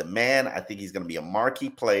going to be the man. I think he's going to be a marquee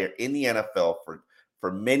player in the NFL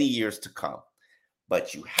for many years to come.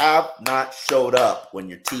 But you have not showed up when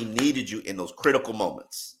your team needed you in those critical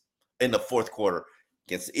moments. In the fourth quarter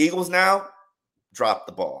against the Eagles now, drop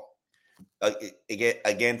the ball.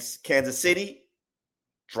 Against Kansas City,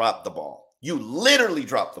 drop the ball. You literally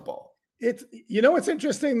dropped the ball. What's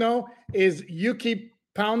interesting though is you keep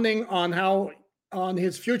pounding on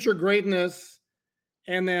his future greatness,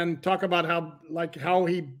 and then talk about how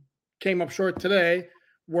he came up short today,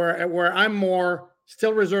 where I'm more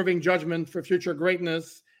still reserving judgment for future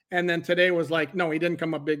greatness, and then today was like, no, he didn't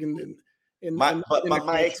come up big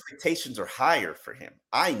my expectations are higher for him.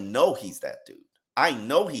 I know he's that dude. I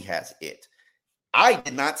know he has it. I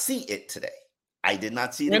did not see it today. I did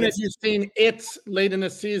not see it. When have you seen it late in the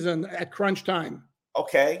season at crunch time?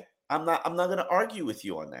 Okay, I'm not going to argue with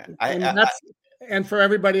you on that. And for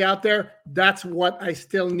everybody out there, that's what I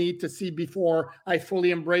still need to see before I fully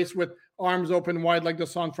embrace with arms open wide, like the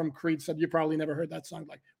song from Creed said. You probably never heard that song,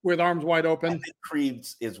 like with arms wide open. I think Creed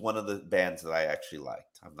is one of the bands that I actually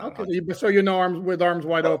liked. I'm not okay, so arms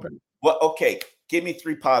wide open. Well, okay. Give me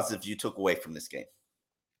 3 positives you took away from this game.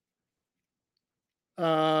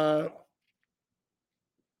 I'll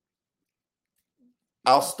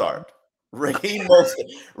start. Raheem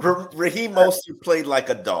Mostert played like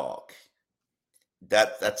a dog.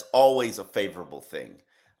 That's always a favorable thing.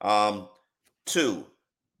 2,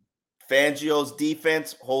 Fangio's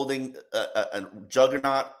defense holding a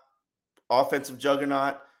juggernaut, offensive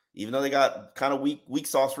juggernaut, even though they got kind of weak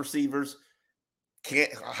sauce receivers.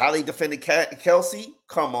 How they defended Kelsey?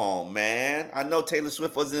 Come on, man. I know Taylor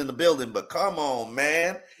Swift wasn't in the building, but come on,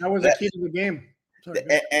 man. That was the key to the game.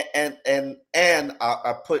 And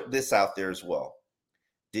I put this out there as well.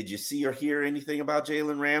 Did you see or hear anything about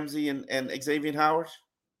Jalen Ramsey and Xavier Howard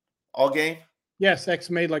all game? Yes,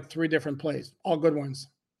 X made like 3 different plays, all good ones.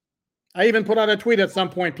 I even put out a tweet at some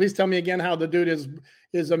point. Please tell me again how the dude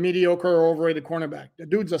is a mediocre or overrated cornerback. The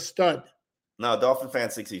dude's a stud. No, Dolphin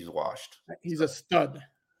fans think he's washed. He's a stud.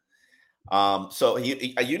 So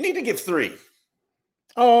you need to give 3.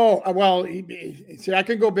 Oh, well, see, I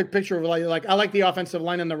can go big picture. Like I like the offensive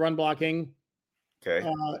line and the run blocking. Okay.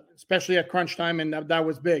 Especially at crunch time, and that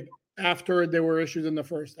was big. After there were issues in the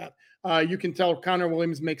first half, you can tell Connor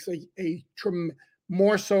Williams makes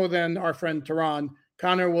more so than our friend Teron.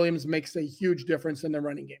 Connor Williams makes a huge difference in the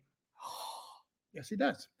running game. Yes, he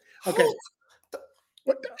does. Okay.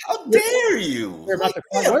 How dare you?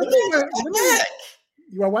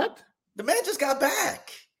 You are what? The man just got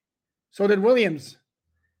back. So did Williams.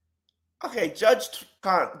 Okay, Judge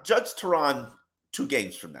Teron 2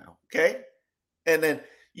 games from now. Okay. And then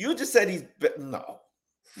you just said no.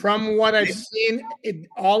 From what I've seen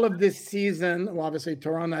all of this season, well, obviously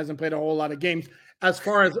Teron hasn't played a whole lot of games. As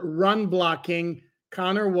far as run blocking,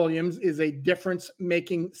 Connor Williams is a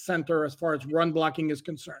difference-making center as far as run blocking is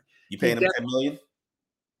concerned. You paying him $10 million?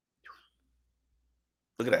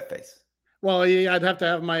 Look at that face. Well, I'd have to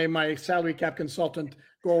have my salary cap consultant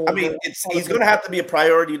go. I mean, he's going to have to be a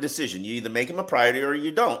priority decision. You either make him a priority or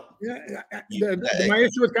you don't. Yeah. My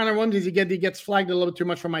issue with Connor Williams is he gets flagged a little bit too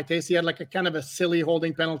much for my taste. He had like a kind of a silly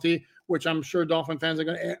holding penalty, which I'm sure Dolphin fans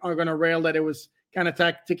are going to rail that it was kind of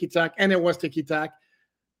ticky tack, and it was ticky tack.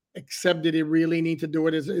 except did he really need to do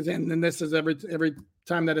it? And this is every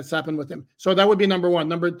time that it's happened with him. So that would be number one.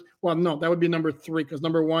 That would be number three, because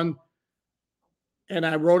number one, and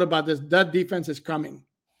I wrote about this, that defense is coming.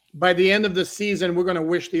 By the end of the season, we're going to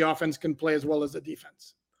wish the offense can play as well as the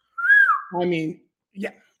defense. I mean,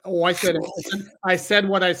 yeah. Oh, I said it. I said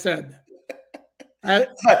what I said.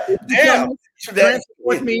 Damn,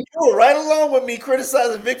 with me. You were right along with me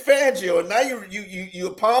criticizing Vic Fangio, and now you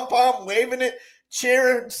pom waving it,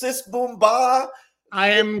 cheering, sis boom ba. I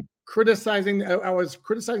am criticizing. I was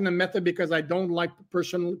criticizing the method because I don't like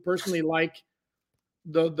personally like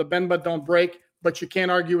the bend but don't break. But you can't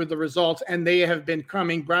argue with the results, and they have been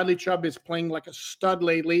coming. Bradley Chubb is playing like a stud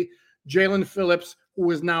lately. Jalen Phillips, who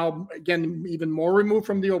is now, again, even more removed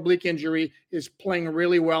from the oblique injury, is playing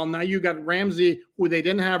really well. Now you got Ramsey, who they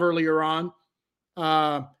didn't have earlier on.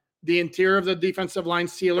 The interior of the defensive line,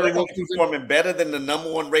 Sealer. Performing better than the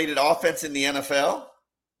number one rated offense in the NFL?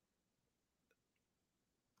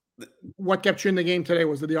 What kept you in the game today?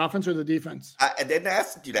 Was it the offense or the defense? I didn't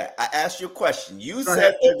ask you that. I asked you a question. You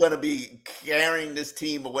said they're going to be carrying this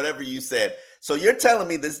team or whatever you said. So you're telling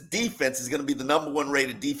me this defense is going to be the number one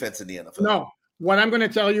rated defense in the NFL? No. What I'm going to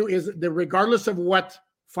tell you is that regardless of what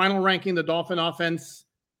final ranking the Dolphin offense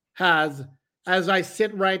has, as I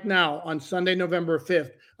sit right now on Sunday, November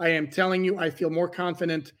 5th, I am telling you I feel more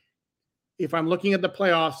confident. If I'm looking at the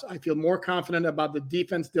playoffs, I feel more confident about the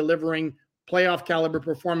defense delivering playoff caliber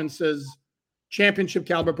performances, championship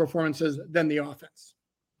caliber performances than the offense.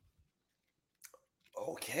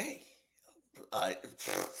 Okay.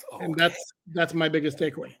 And that's my biggest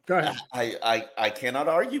takeaway. Go ahead. I cannot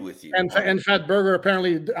argue with you. And Fat Burger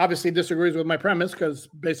apparently obviously disagrees with my premise because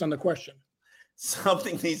based on the question.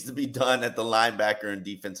 Something needs to be done at the linebacker and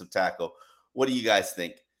defensive tackle. What do you guys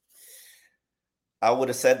think? I would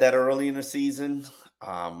have said that early in the season.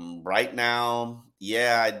 Right now,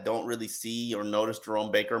 yeah, I don't really see or notice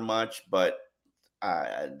Jerome Baker much, but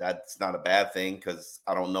that's not a bad thing because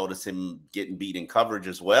I don't notice him getting beat in coverage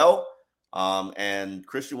as well. And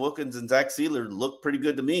Christian Wilkins and Zach Sealer look pretty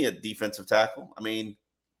good to me at defensive tackle. I mean,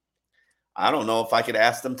 I don't know if I could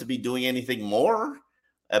ask them to be doing anything more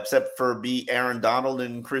except for be Aaron Donald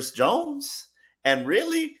and Chris Jones. And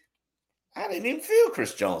really, I didn't even feel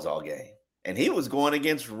Chris Jones all game. And he was going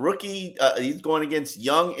against he's going against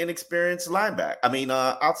young, inexperienced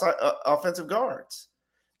outside offensive guards.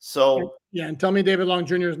 So yeah, and tell me David Long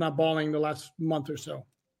Jr. is not balling the last month or so.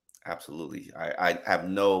 Absolutely. I have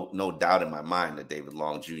no doubt in my mind that David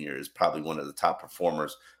Long Jr. is probably one of the top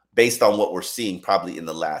performers based on what we're seeing probably in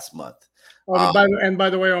the last month. By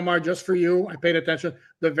the way, Omar, just for you, I paid attention.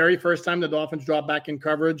 The very first time the Dolphins dropped back in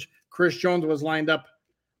coverage, Chris Jones was lined up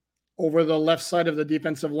over the left side of the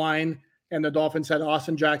defensive line, and the Dolphins had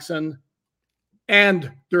Austin Jackson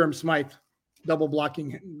and Durham Smythe double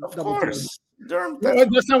blocking him. Of course. Durham,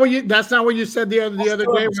 that's not what you said the other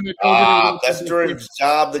day when they that's Durham's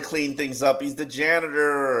job to clean things up. He's the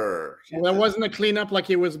janitor. Well, that wasn't a cleanup like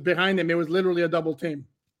he was behind him. It was literally a double team.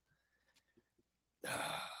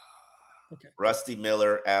 Okay. Rusty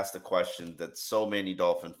Miller asked a question that so many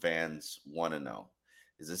Dolphin fans want to know.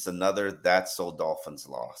 Is this another That's So Dolphins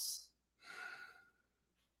loss?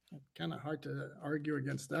 Kind of hard to argue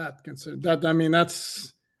against that. Consider that. I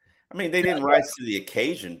mean, they didn't rise to the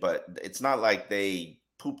occasion, but it's not like they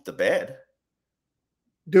pooped the bed.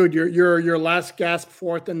 Dude, your last gasp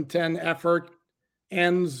 4th and 10 effort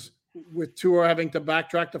ends with Tua having to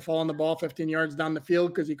backtrack to fall on the ball 15 yards down the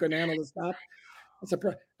field because he couldn't handle the stop.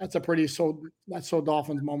 That's so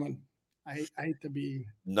Dolphins moment. I hate to be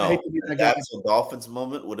that's a Dolphins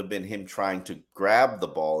moment would have been him trying to grab the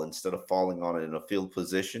ball instead of falling on it in a field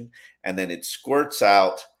position, and then it squirts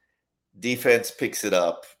out. Defense picks it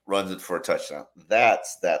up, runs it for a touchdown.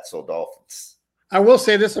 That's so Dolphins. I will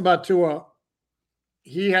say this about Tua.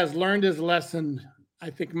 He has learned his lesson.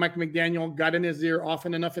 I think Mike McDaniel got in his ear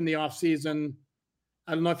often enough in the offseason.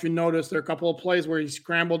 I don't know if you noticed, there are a couple of plays where he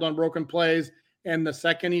scrambled on broken plays, and the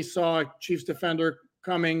second he saw a Chiefs defender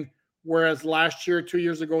coming, whereas last year, 2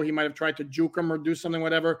 years ago, he might have tried to juke him or do something,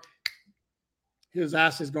 whatever, his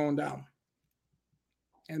ass is going down.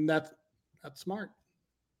 And that's smart.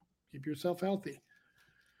 Keep yourself healthy.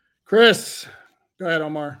 Chris, go ahead,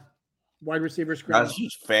 Omar. Wide receiver screen. I'm a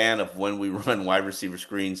huge fan of when we run wide receiver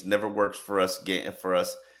screens. Never works for us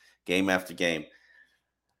game after game.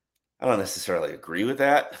 I don't necessarily agree with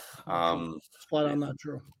that. Flat on not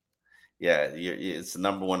true. Yeah, it's the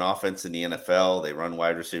number one offense in the NFL. They run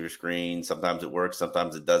wide receiver screens. Sometimes it works.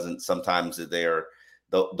 Sometimes it doesn't. Sometimes they are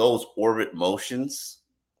those orbit motions.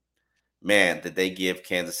 Man, did they give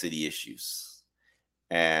Kansas City issues?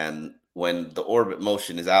 And when the orbit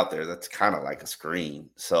motion is out there, that's kind of like a screen.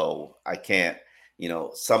 So I can't,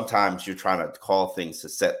 sometimes you're trying to call things to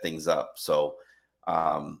set things up. So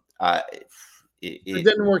it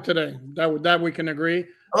didn't work today. That we can agree.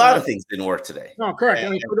 A lot of things didn't work today. No, correct. I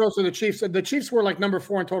mean, kudos to the Chiefs. The Chiefs were like number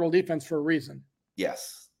 4 in total defense for a reason.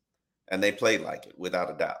 Yes. And they played like it, without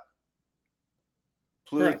a doubt.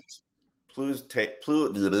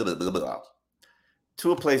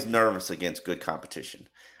 Tua plays nervous against good competition.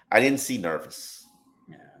 I didn't see nervous.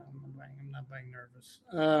 Yeah, I'm not buying nervous.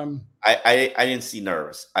 I didn't see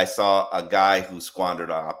nervous. I saw a guy who squandered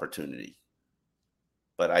an opportunity,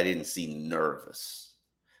 but I didn't see nervous.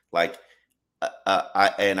 Like,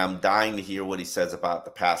 I'm dying to hear what he says about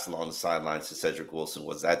the pass along the sidelines to Cedric Wilson.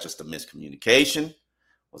 Was that just a miscommunication?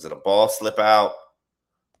 Was it a ball slip out?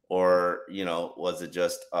 Or, was it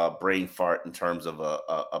just a brain fart in terms of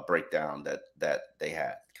a breakdown that they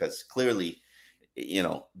had? Because clearly,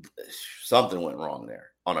 something went wrong there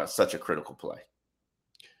on such a critical play.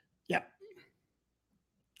 Yeah.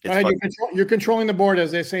 You're controlling the board,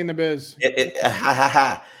 as they say in the biz.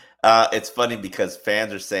 It's funny because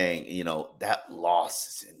fans are saying, that loss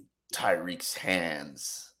is in Tyreek's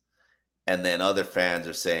hands. And then other fans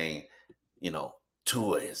are saying,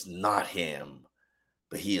 Tua is not him,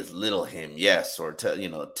 but he is little him. Yes. Or,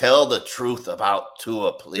 tell the truth about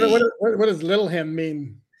Tua, please. What does little him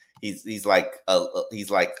mean? He's like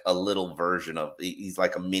a little version of, he's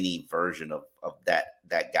like a mini version of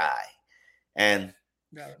that guy. And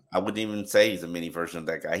I wouldn't even say he's a mini version of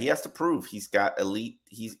that guy. He has to prove he's got elite.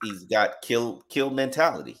 He's got kill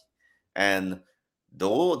mentality, and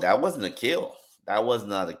though that wasn't a kill, that was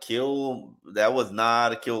not a kill. That was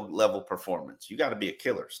not a kill level performance. You got to be a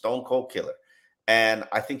killer, stone cold killer, and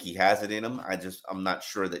I think he has it in him. I'm not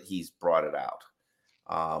sure that he's brought it out.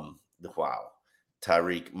 Wow,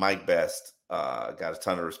 Tyreek, Mike Best, got a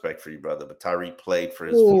ton of respect for you, brother, but Tyreek played for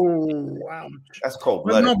his. Wow, that's cold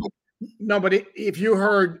blooded. No, but if you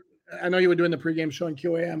heard, I know you were doing the pregame show in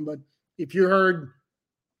QAM, but if you heard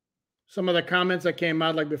some of the comments that came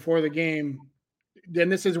out like before the game, then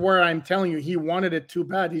this is where I'm telling you he wanted it too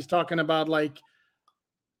bad. He's talking about like,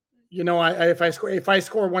 if I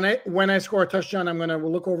score when I score a touchdown, I'm gonna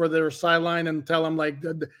look over their sideline and tell them like,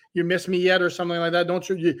 you miss me yet or something like that. Don't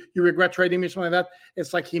you regret trading me, something like that.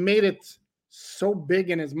 It's like he made it so big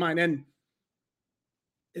in his mind, and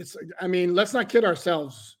let's not kid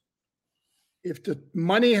ourselves. If the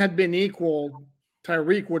money had been equal,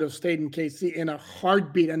 Tyreek would have stayed in KC in a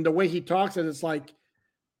heartbeat. And the way he talks, it's like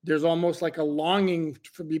there's almost like a longing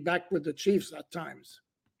to be back with the Chiefs at times.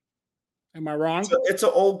 Am I wrong? It's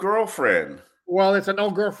an old girlfriend. Well, it's an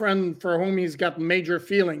old girlfriend for whom he's got major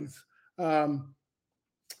feelings. So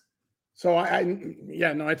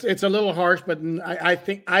it's a little harsh, but I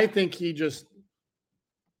think he just,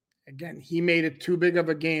 again, he made it too big of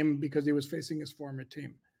a game because he was facing his former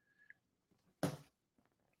team.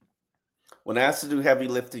 When asked to do heavy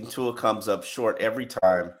lifting, Tua comes up short every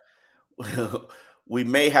time. We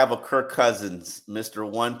may have a Kirk Cousins, Mr.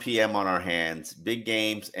 1 p.m. on our hands. Big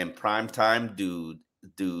games and primetime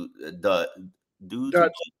dud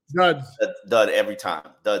every time.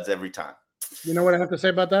 Duds every time. You know what I have to say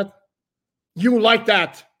about that? You like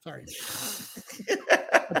that. Sorry.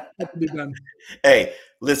 Be done. Hey,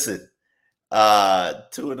 listen.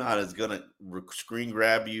 Tuanon is gonna screen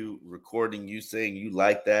grab you, recording you saying you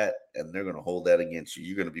like that, and they're gonna hold that against you.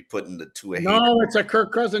 You're gonna be putting the Tua. No, it's a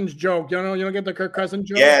Kirk Cousins joke. You don't get the Kirk Cousins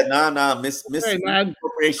joke. Yeah, no,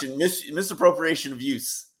 misappropriation of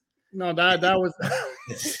use. No, that was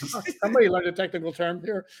somebody learned a technical term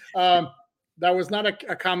here. That was not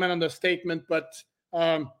a comment on the statement, but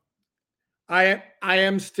I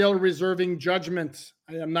am still reserving judgment.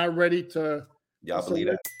 I am not ready to. Y'all believe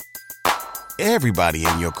that? Everybody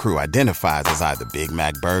in your crew identifies as either Big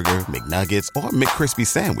Mac Burger, McNuggets, or McCrispy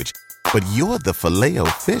Sandwich. But you're the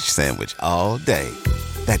Filet-O-Fish Sandwich all day.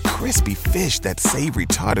 That crispy fish, that savory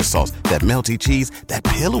tartar sauce, that melty cheese, that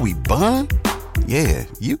pillowy bun. Yeah,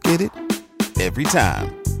 you get it. Every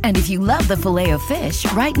time. And if you love the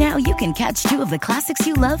Filet-O-Fish, right now you can catch 2 of the classics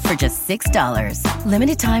you love for just $6.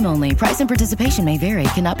 Limited time only. Price and participation may vary.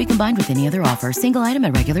 Cannot be combined with any other offer. Single item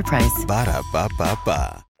at regular price.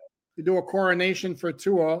 Ba-da-ba-ba-ba. To do a coronation for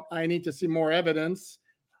Tua, I need to see more evidence.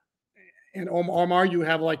 And Omar, you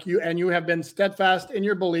have been steadfast in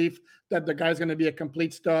your belief that the guy's going to be a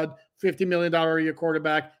complete stud, $50 million a year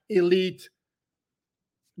quarterback, elite,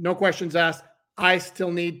 no questions asked. I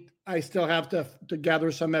still have to gather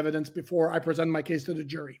some evidence before I present my case to the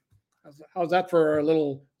jury. How's that for a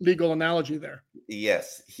little legal analogy there?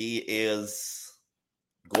 Yes, he is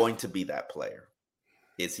going to be that player.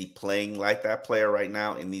 Is he playing like that player right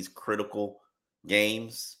now in these critical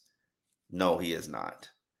games? No, he is not.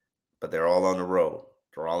 But they're all on the road.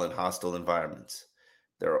 They're all in hostile environments.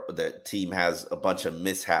 The team has a bunch of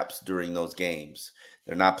mishaps during those games.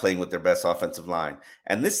 They're not playing with their best offensive line.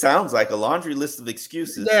 And this sounds like a laundry list of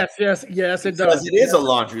excuses. Yes, it does. Because it is a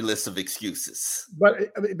laundry list of excuses.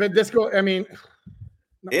 But this go. I mean,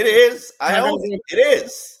 it is. I own it. It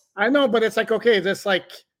is. I know, but it's like, okay, that's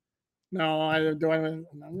like, no, I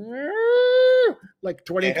like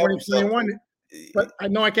 2021. But I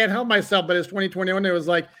know I can't help myself. But it's 2021. It was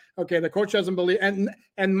like, okay, the coach doesn't believe,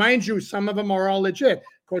 and mind you, some of them are all legit.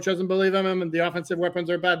 Coach doesn't believe them, and the offensive weapons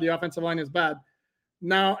are bad. The offensive line is bad.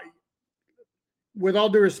 Now, with all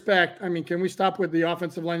due respect, I mean, can we stop with the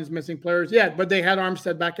offensive line is missing players? Yeah, but they had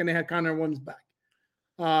Armstead back and they had Connor Williams back.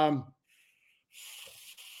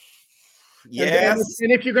 Yes.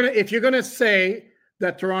 And if you're gonna say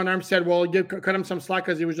that Teron Armstead, well, you cut him some slack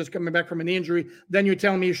because he was just coming back from an injury, then you're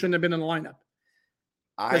telling me he shouldn't have been in the lineup.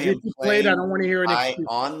 I don't want to hear an excuse.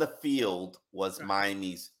 On the field was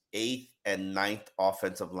Miami's 8th and 9th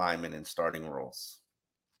offensive linemen in starting roles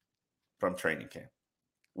from training camp.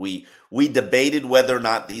 We debated whether or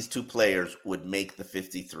not these two players would make the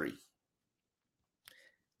 53.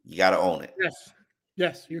 You got to own it.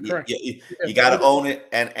 Yes, you're correct. You got to own it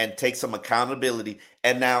and take some accountability.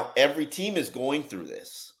 And now every team is going through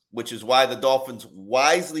this, which is why the Dolphins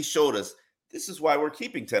wisely showed us this is why we're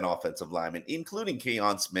keeping 10 offensive linemen, including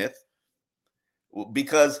Keon Smith,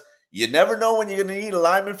 because you never know when you're going to need a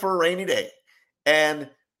lineman for a rainy day. And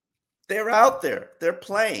they're out there. They're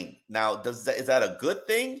playing. Now, is that a good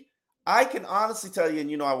thing? I can honestly tell you,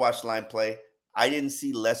 and I watched line play, I didn't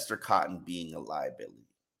see Lester Cotton being a liability.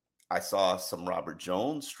 I saw some Robert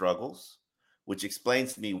Jones struggles, which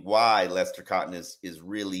explains to me why Lester Cotton is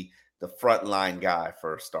really the frontline guy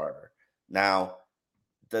for a starter. Now,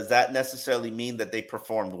 does that necessarily mean that they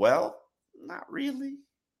performed well? Not really.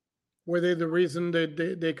 Were they the reason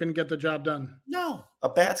they couldn't get the job done? No, a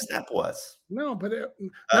bad snap was. No, but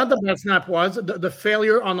not the bad snap was. The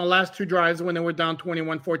failure on the last two drives when they were down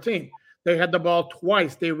 21-14. They had the ball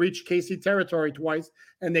twice. They reached KC territory twice,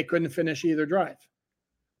 and they couldn't finish either drive.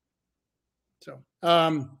 So,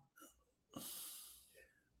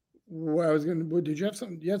 did you have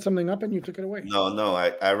something? You had something up and you took it away. No,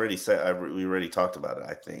 I already said, we already talked about it,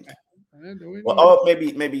 I think. Well,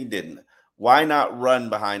 maybe you didn't. Why not run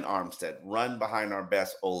behind Armstead? Run behind our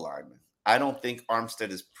best O-lineman. I don't think Armstead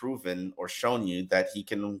has proven or shown you that he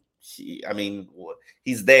can.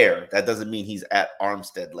 He's there. That doesn't mean he's at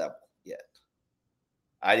Armstead level yet.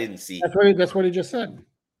 I didn't see. That's what he just said.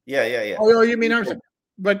 Yeah. Oh, you mean Armstead?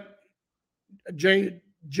 But Jay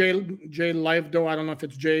Live Doe. I don't know if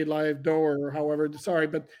it's Jay Live Doe or however. Sorry,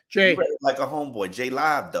 but Jay, like a homeboy, Jay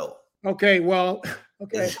Live Doe. Okay, well,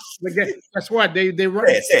 okay. Guess what? They run.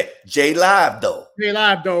 Jay Live Doe. Jay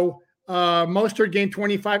Live Doe. Mostert gained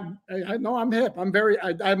 25. I know I'm hip. I'm very.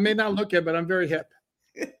 I may not look it, but I'm very hip.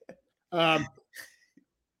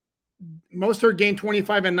 Mostert gained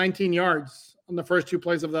 25 and 19 yards on the first two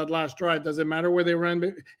plays of that last drive. Does it matter where they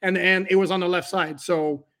ran? And it was on the left side,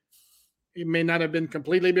 so it may not have been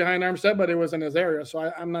completely behind Armstead, but it was in his area.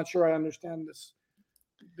 So I'm not sure I understand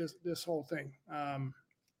this whole thing.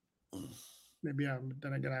 Maybe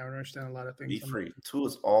then again, I don't understand a lot of things. Be free. Tua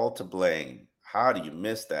is all to blame. How do you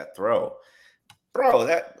miss that throw? Bro,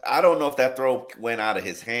 I don't know if that throw went out of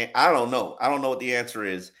his hand. I don't know. I don't know what the answer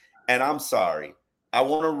is. And I'm sorry. I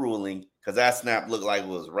want a ruling because that snap looked like it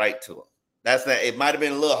was right to him. It might have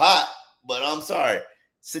been a little hot, but I'm sorry.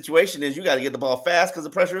 Situation is you got to get the ball fast because the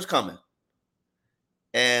pressure is coming.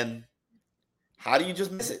 And how do you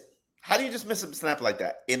just miss it? How do you just miss a snap like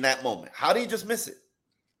that in that moment? How do you just miss it?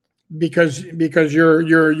 Because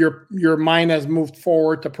your mind has moved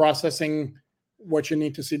forward to processing what you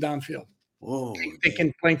need to see downfield. Whoa, they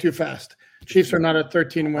can play too fast. Chiefs are not a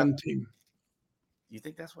 13-win team. You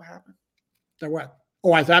think that's what happened? That what?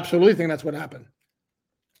 Oh, I absolutely think that's what happened.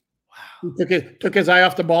 Wow. He took his eye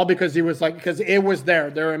off the ball because he was because it was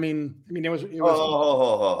there. I mean, it was.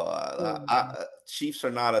 Chiefs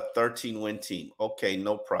are not a 13-win team. Okay,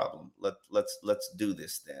 no problem. Let's do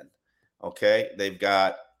this then. Okay, they've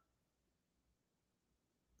got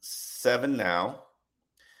 7 now.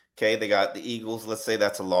 Okay, they got the Eagles. Let's say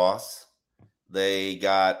that's a loss. They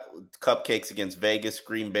got cupcakes against Vegas,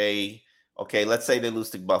 Green Bay. Okay, let's say they lose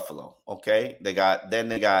to Buffalo. Okay, they got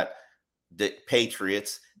the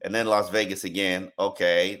Patriots and then Las Vegas again.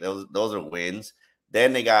 Okay, those are wins.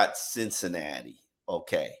 Then they got Cincinnati.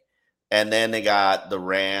 Okay, and then they got the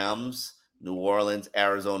Rams, New Orleans,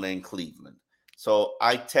 Arizona, and Cleveland. So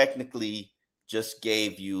I technically just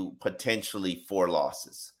gave you potentially 4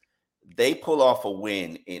 losses. They pull off a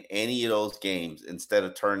win in any of those games instead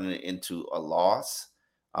of turning it into a loss.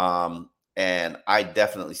 And I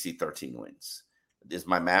definitely see 13 wins. Is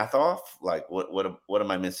my math off? Like, what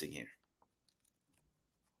am I missing here?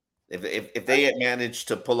 If they had managed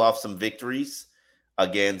to pull off some victories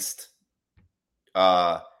against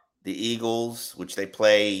the Eagles, which they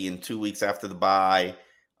play in 2 weeks after the bye,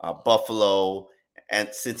 Buffalo and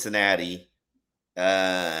Cincinnati,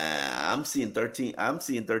 I'm seeing 13. I'm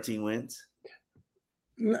seeing 13 wins.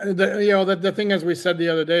 The thing, as we said the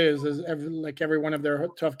other day, is every one of their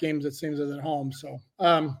tough games, it seems, is at home. So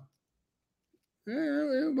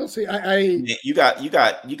we'll see. You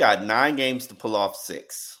got 9 games to pull off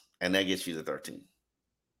 6, and that gets you to 13.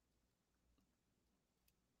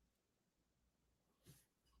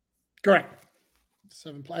 Correct.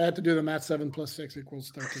 7. I had to do the math. 7 plus 6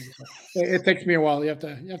 equals 13. So it takes me a while. You have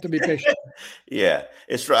to be patient. Yeah,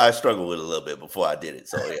 I struggled with it a little bit before I did it.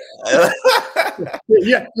 So yeah.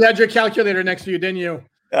 Yeah, you had your calculator next to you, didn't you?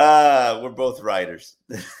 We're both writers.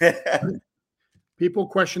 People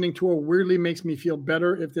questioning Tua weirdly makes me feel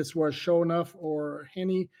better. If this was Shonuff or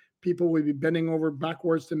Henny, people would be bending over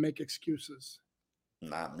backwards to make excuses.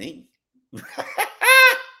 Not me.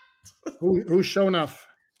 Who's Shonuff?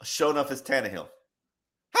 Shonuff is Tannehill.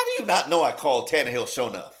 How do you not know I called Tannehill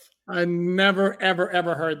Shonuff? I never,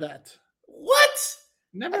 ever heard that. What?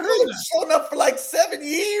 Never heard that. Shonuff for like 7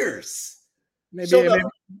 years. Maybe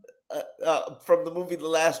from the movie The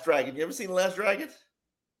Last Dragon. You ever seen The Last Dragon?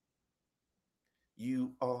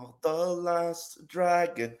 You are the last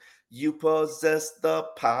dragon. You possess the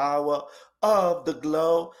power of the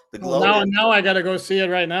glow. Now I got to go see it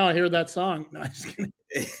right now. I hear that song. No,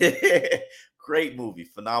 great movie,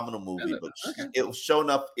 phenomenal movie. But it was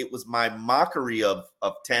Shonuff. It was my mockery of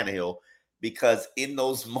Tannehill, because in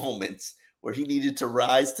those moments where he needed to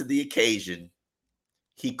rise to the occasion,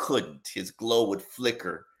 he couldn't. His glow would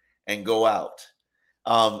flicker and go out.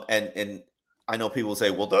 And I know people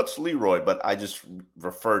say, well, that's Leroy, but I just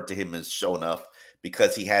referred to him as Shonuff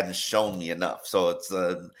because he hadn't shown me enough. So it's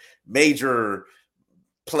a major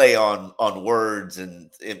play on words and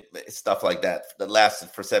stuff like that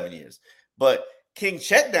lasted for 7 years. But King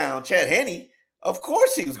check down, Chad Henne, of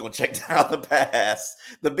course he was going to check down the pass.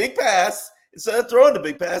 The big pass, instead of throwing the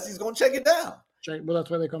big pass, he's going to check it down. Well, that's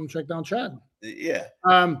why they come check down Chad. Yeah.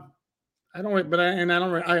 I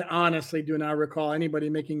honestly do not recall anybody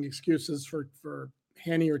making excuses for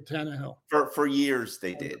Henne or Tannehill. For years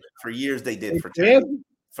they did. For years they did.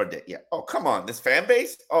 Yeah. Oh, come on. This fan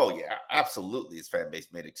base? Oh, yeah, absolutely. His fan base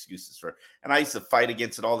made excuses for it. And I used to fight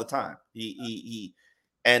against it all the time. He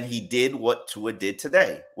did what Tua did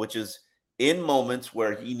today, which is in moments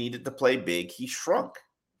where he needed to play big, he shrunk.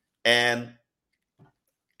 And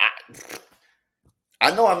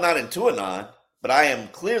I know I'm not in Tua-non, but I am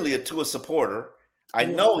clearly a Tua supporter. I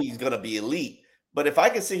know he's going to be elite. But if I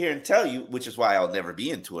can sit here and tell you, which is why I'll never be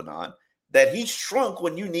in Tua-non, that he shrunk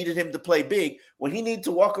when you needed him to play big, when he needed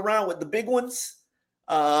to walk around with the big ones.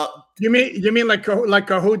 You mean like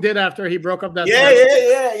Cahoon did after he broke up that?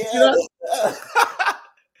 Yeah.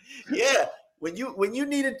 Yeah. When you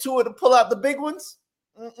needed Tua to pull out the big ones,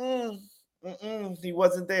 he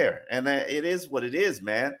wasn't there. And it is what it is,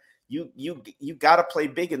 man. You got to play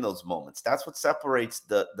big in those moments. That's what separates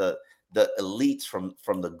the elites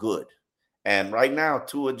from the good. And right now,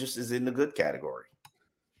 Tua just is in the good category.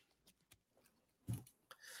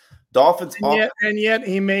 Dolphins, and yet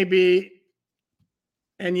he may be.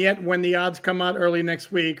 And yet, when the odds come out early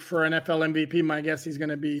next week for NFL MVP, my guess he's going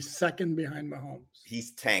to be second behind Mahomes.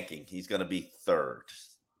 He's tanking. He's going to be third.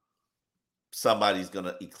 Somebody's going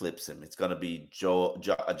to eclipse him. It's going to be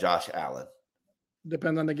Josh Allen.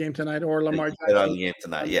 Depends on the game tonight, or Lamar Jackson. Depends on the game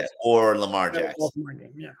tonight, yeah. Or Lamar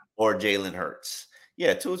Jackson. Yeah. Or Jalen Hurts.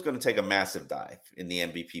 Yeah, Tua's going to take a massive dive in the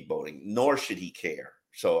MVP voting, nor should he care.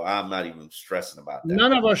 So I'm not even stressing about that.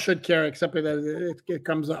 None of us should care, except that it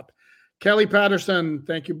comes up. Kelly Patterson,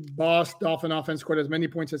 thank you, boss. Dolphin offense scored as many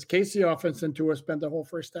points as KC offense, and Tua spent the whole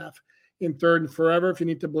first half in third and forever. If you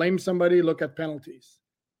need to blame somebody, look at penalties.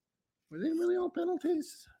 Were they really all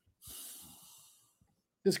penalties?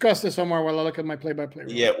 Discuss this somewhere while I look at my play-by-play.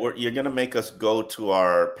 Yeah, you're going to make us go to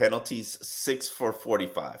our penalties 6 for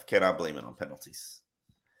 45. Cannot blame it on penalties.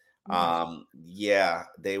 Yeah,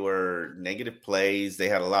 they were negative plays. They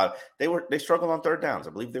had a lot. They struggled on third downs.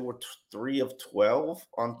 I believe they were 3 of 12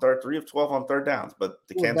 on third downs, but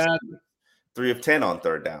the Kansas 3 of 10 on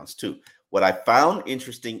third downs too. What I found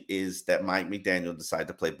interesting is that Mike McDaniel decided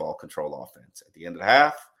to play ball control offense at the end of the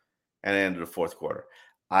half and the end of the fourth quarter.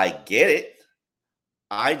 I get it.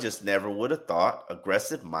 I just never would have thought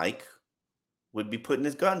aggressive Mike would be putting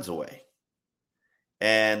his guns away.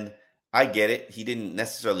 And I get it. He didn't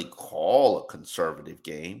necessarily call a conservative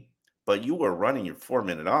game, but you were running your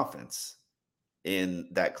 4-minute offense in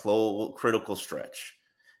that critical stretch.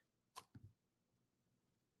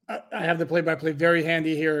 I have the play-by-play very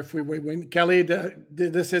handy here. If we win, Kelly,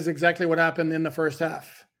 this is exactly what happened in the first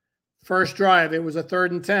half. First drive, it was a 3rd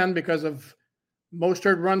and 10 because of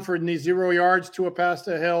Mostert run for 0 yards to a pass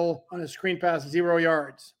to Hill on a screen pass, 0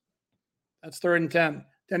 yards. That's 3rd and 10.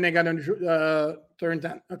 Then they got 3rd and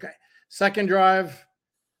 10. Okay. Second drive,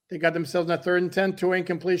 they got themselves in a 3rd and 10, 2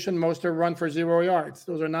 incompletion, Mostert run for 0 yards.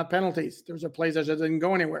 Those are not penalties. Those are plays that just didn't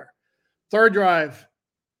go anywhere. Third drive,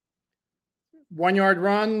 1 yard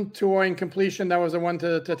run, 2 incompletion. That was the one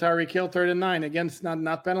to Tyreek Hill, 3rd and 9. Again, it's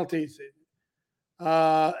not penalties.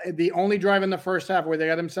 The only drive in the first half where they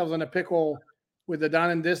got themselves in a pickle with the down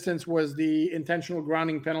and distance was the intentional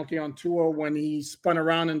grounding penalty on Tua when he spun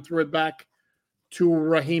around and threw it back to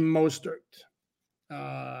Raheem Mostert,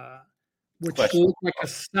 which looked like a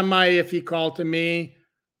semi-iffy call to me.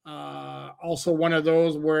 Also one of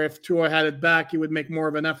those where if Tua had it back, he would make more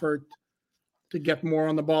of an effort to get more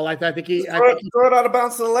on the ball. I think he throw it out of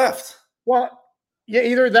bounds to the left. Well, yeah,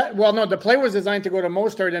 either that. Well, no, the play was designed to go to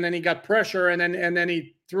Mostert, and then he got pressure, and then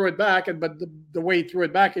he threw it back. But the way he threw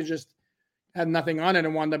it back, it just had nothing on it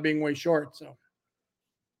and wound up being way short. So,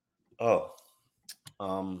 why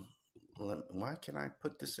can I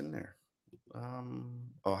put this in there?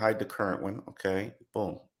 Hide the current one. Okay,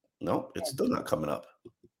 boom. Nope, it's still not coming up.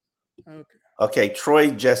 Okay,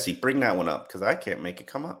 Troy Jesse, bring that one up because I can't make it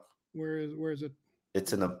come up. Where is it?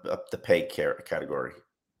 It's in the pay category.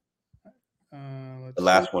 The see.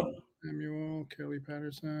 last one. Samuel, Kelly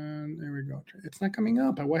Patterson. There we go. It's not coming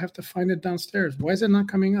up. I have to find it downstairs. Why is it not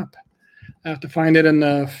coming up? I have to find it in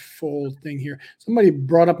the full thing here. Somebody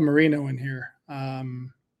brought up Marino in here. Why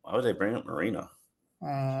would they bring up Marino?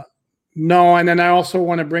 No, and then I also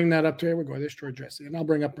want to bring that up to. Here we go. There's Troy Jesse, and I'll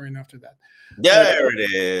bring up Marino after that. There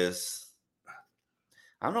it is.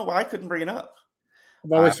 I don't know why I couldn't bring it up.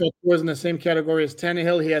 I've always felt he was in the same category as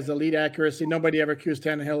Tannehill. He has elite accuracy. Nobody ever accused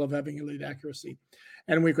Tannehill of having elite accuracy.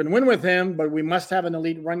 And we can win with him, but we must have an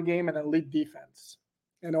elite run game and elite defense.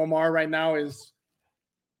 And Omar right now is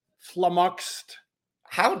flummoxed.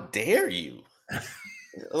 How dare you?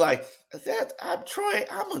 Like that, Troy,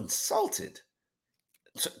 I'm insulted.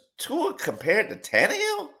 Tua compared to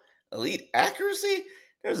Tannehill? Elite accuracy?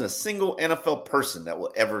 There's a single NFL person that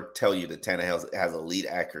will ever tell you that Tannehill has elite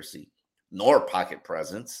accuracy. Nor pocket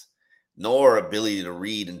presence, nor ability to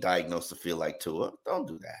read and diagnose the field like Tua. Don't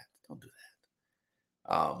do that.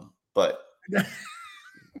 But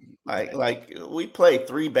like we play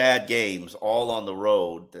 3 bad games all on the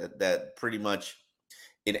road that pretty much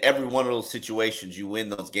in every one of those situations you win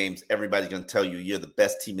those games, everybody's going to tell you you're the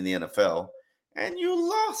best team in the NFL, and you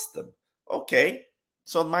lost them. Okay,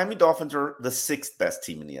 so the Miami Dolphins are the 6th best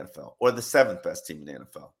team in the NFL or the 7th best team in the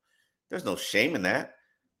NFL. There's no shame in that.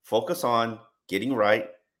 Focus on getting right,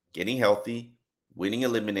 getting healthy, winning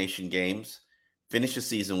elimination games, finish the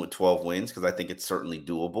season with 12 wins because I think it's certainly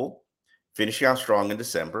doable, finishing out strong in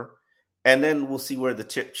December, and then we'll see where the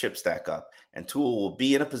chips stack up. And Tua will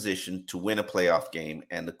be in a position to win a playoff game,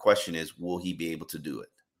 and the question is, will he be able to do it?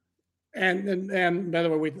 And by the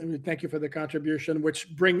way, we thank you for the contribution, which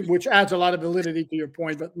adds a lot of validity to your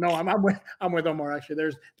point. But no, I'm with Omar.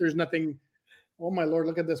 Actually, there's nothing. Oh my Lord,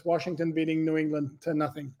 look at this. Washington beating New England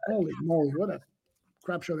 10-0. Holy moly, what a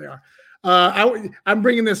crap show they are. I'm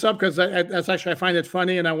bringing this up because I find it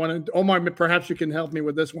funny, and I want to, Omar, perhaps you can help me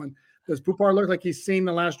with this one. Does Pupar look like he's seen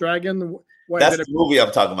The Last Dragon? That's the movie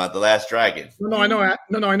I'm talking about, The Last Dragon. No, I know.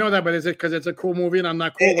 I know that, but is it because it's a cool movie and I'm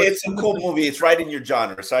not cool? It's a cool movie. It's right in your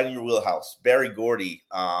genre. It's right in your wheelhouse. Barry Gordy,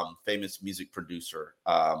 famous music producer,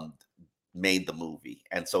 made the movie.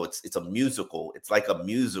 And so it's a musical. It's like a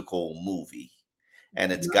musical movie.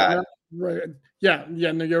 And it's got right. Yeah.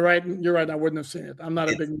 No, you're right. You're right. I wouldn't have seen it. I'm not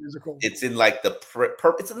a big musical. It's in like the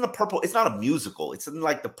it's in the purple. It's not a musical. It's in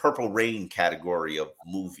like the Purple Rain category of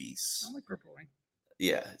movies. I like Purple Rain.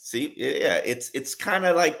 Yeah. See. Yeah. It's kind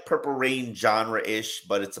of like Purple Rain genre-ish,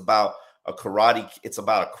 but it's about a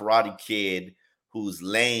karate kid who's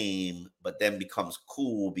lame, but then becomes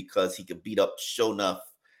cool because he could beat up Shonuff,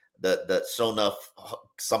 the Shonuff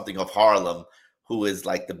something of Harlem, who is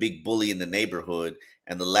like the big bully in the neighborhood,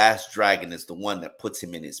 and the last dragon is the one that puts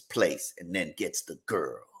him in his place and then gets the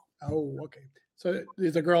girl. Oh, okay. So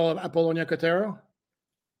is the girl Apollonia Cotero?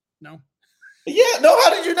 No. Yeah, no. How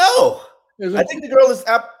did you know? I think the girl is.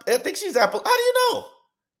 I think she's Apple. How do you know?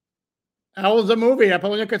 How was the movie?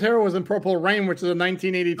 Apollonia Cotero was in Purple Rain, which is a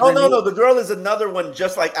 1983. No. The girl is another one,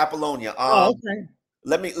 just like Apollonia. Okay.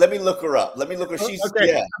 Let me look her up. Let me look her. She's okay.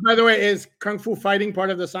 Yeah. By the way, is Kung Fu Fighting part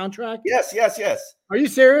of the soundtrack? Yes. Are you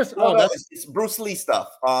serious? No, it's Bruce Lee stuff.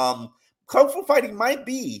 Kung Fu Fighting might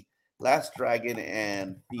be Last Dragon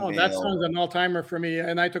and female. Oh, that song's an all-timer for me,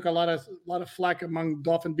 and I took a lot of flack among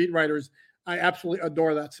Dolphin beat writers. I absolutely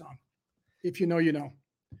adore that song. If you know, you know.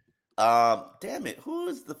 Damn it! Who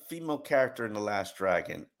is the female character in The Last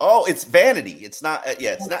Dragon? Oh, it's Vanity. It's not.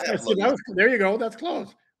 It's not. There you go. That's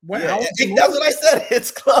close. That's what I said. It's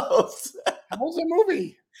close. How old's the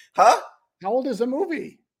movie? Huh? How old is the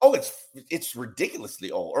movie? Oh, it's ridiculously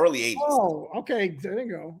old. Early 80s. Oh, okay. There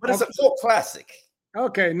you go. But it's a cult classic.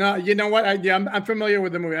 Okay. No, you know what? I'm familiar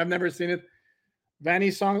with the movie. I've never seen it. Vanity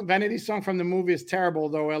song from the movie is terrible,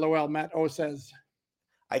 though. LOL. Matt O says.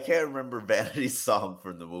 I can't remember Vanity's song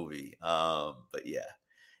from the movie. But yeah,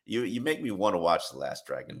 you make me want to watch The Last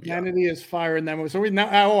Dragon. Vanity is fire in that movie. So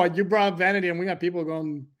you brought up Vanity, and we got people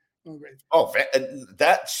going. Oh, great. Oh,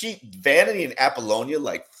 Vanity and Apollonia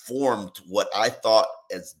like formed what I thought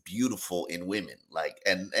as beautiful in women. Like,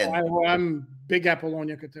 and I'm big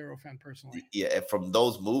Apollonia Kotero fan personally. Yeah, from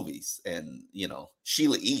those movies, and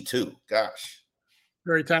Sheila E. too. Gosh,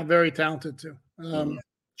 very talented too.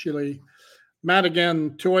 Sheila E. Matt,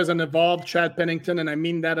 again, Tua is an evolved Chad Pennington, and I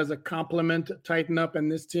mean that as a compliment. Tighten up,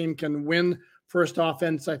 and this team can win. First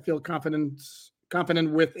offense, I feel confident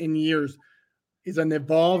with in years. He's an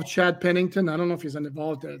evolved Chad Pennington. I don't know if he's an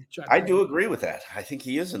evolved Chad I do agree with that. I think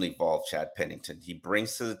he is an evolved Chad Pennington. He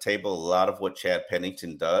brings to the table a lot of what Chad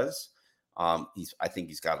Pennington does. I think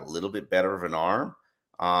he's got a little bit better of an arm.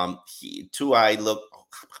 Tua, look.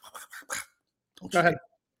 Go ahead.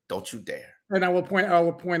 Don't you dare. And I will point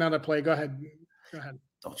out a play. Go ahead.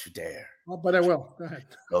 Don't you dare. Oh, but I will. Go ahead.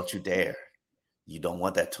 Don't you dare. You don't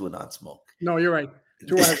want that Tua non smoke. No, you're right.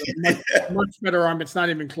 Tua has a much better arm. It's not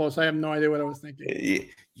even close. I have no idea what I was thinking.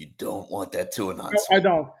 You don't want that Tua non smoke. No, I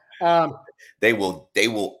don't. They will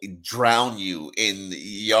drown you in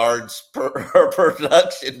yards per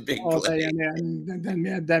production. Big play.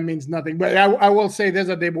 That means nothing. But I will say this: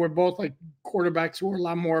 that they were both like quarterbacks who are a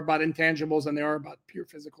lot more about intangibles than they are about pure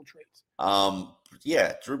physical traits.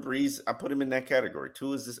 Yeah, Drew Brees. I put him in that category.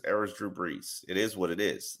 Tua is this era's Drew Brees. It is what it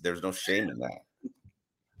is. There's no shame in that.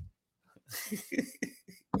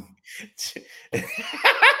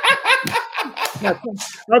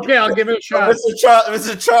 Okay, I'll give it a shot.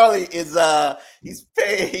 Mr. Charlie is he's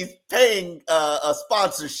paying a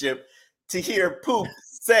sponsorship to hear Poop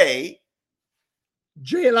say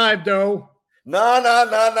J Live though. No.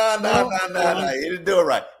 You didn't do it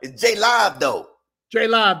right. It's J Live though. J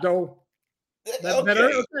Live though. Okay. Better?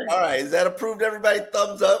 Okay. All right. Is that approved? Everybody,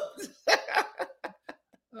 thumbs up.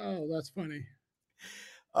 Oh, that's funny.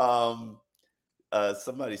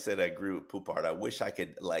 Somebody said I agree with Poopart. I wish I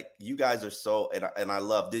could, like, you guys are so, and I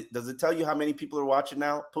love. Does it tell you how many people are watching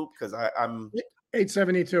now, Poop? Because I'm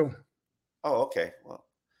 872. Oh, okay. Well,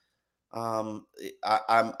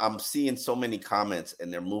 I'm seeing so many comments,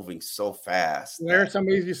 and they're moving so fast.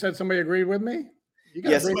 You said somebody agreed with me.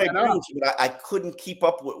 Yes, I agree with you, but I couldn't keep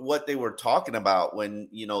up with what they were talking about when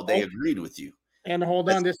they agreed with you. And hold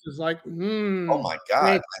on, this is like, oh my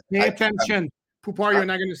God! Pay attention. Pupar, you're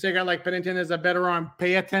not going to say a guy like Pennington has a better arm.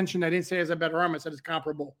 Pay attention. I didn't say he has a better arm. I said it's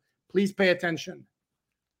comparable. Please pay attention.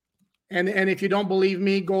 And if you don't believe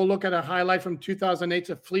me, go look at a highlight from 2008. It's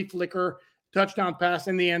a flea flicker touchdown pass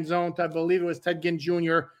in the end zone to, I believe it was Ted Ginn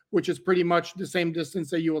Jr., which is pretty much the same distance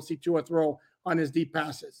that you will see Tua throw on his deep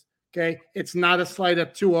passes. Okay? It's not a slight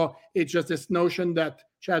at Tua. It's just this notion that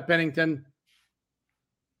Chad Pennington,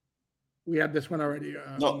 we had this one already.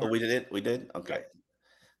 No, we did. We did? Okay.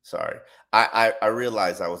 Sorry. I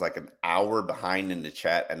realized I was like an hour behind in the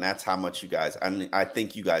chat, and that's how much you guys, I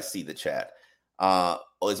think you guys see the chat.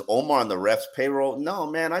 Is Omar on the refs payroll? No,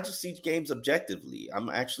 man, I just see games objectively. I'm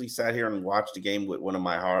actually sat here and watched the game with one of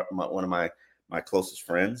my closest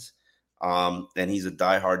friends. And he's a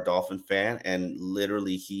diehard Dolphin fan, and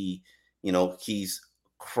literally he's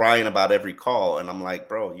crying about every call. And I'm like,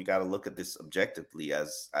 bro, you got to look at this objectively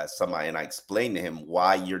as somebody. And I explained to him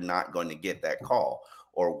why you're not going to get that call,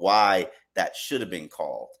 or why that should have been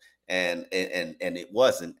called. And it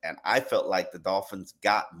wasn't. And I felt like the Dolphins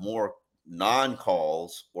got more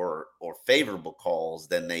non-calls or favorable calls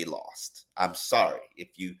than they lost. I'm sorry. If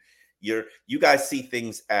you guys see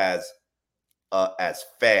things as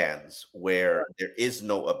fans where there is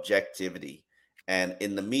no objectivity, and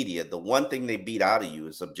in the media, the one thing they beat out of you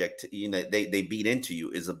is they beat into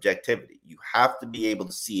you is objectivity. You have to be able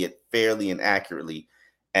to see it fairly and accurately.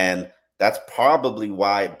 And that's probably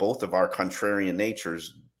why both of our contrarian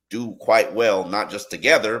natures do quite well, not just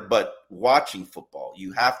together, but watching football.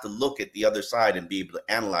 You have to look at the other side and be able to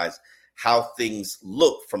analyze how things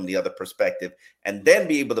look from the other perspective, and then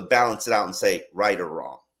be able to balance it out and say right or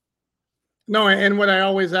wrong. No, and what I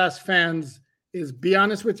always ask fans is be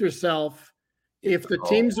honest with yourself. If the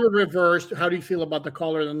teams are reversed, how do you feel about the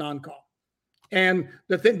call or the non-call? And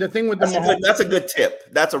the thing with that's a good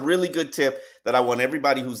tip. That's a really good tip that I want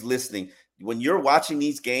everybody who's listening. When you're watching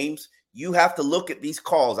these games, you have to look at these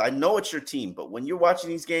calls. I know it's your team, but when you're watching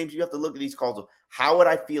these games, you have to look at these calls of how would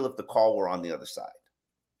I feel if the call were on the other side?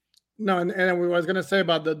 No, and I was going to say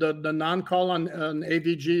about the non-call on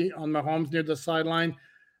AVG on Mahomes near the sideline.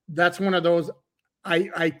 That's one of those.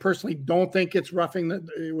 I personally don't think it's roughing.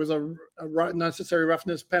 It was a necessary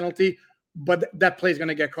roughness penalty, but that play is going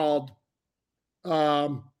to get called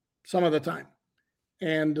some of the time.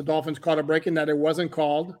 And the Dolphins caught a break in that it wasn't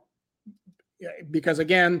called because,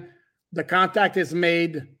 again, the contact is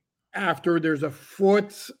made after there's a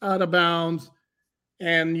foot out of bounds.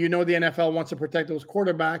 And the NFL wants to protect those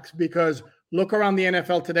quarterbacks because look around the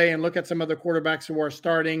NFL today and look at some of the quarterbacks who are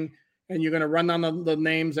starting, and you're going to run down the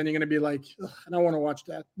names and you're going to be like, I don't want to watch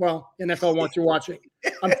that. Well, NFL wants you watching.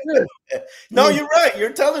 I'm serious. No, you're right.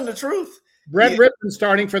 You're telling the truth. Brett Rippon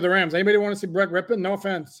starting for the Rams. Anybody want to see Brett Rippon? No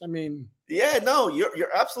offense. I mean, yeah, no,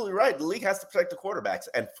 you're absolutely right. The league has to protect the quarterbacks.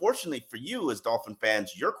 And fortunately for you as Dolphin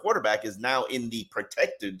fans, your quarterback is now in the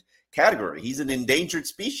protected category. He's an endangered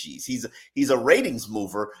species. He's a ratings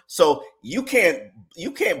mover. So you can't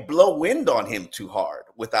blow wind on him too hard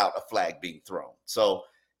without a flag being thrown. So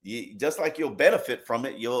just like you'll benefit from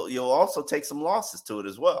it, you'll also take some losses to it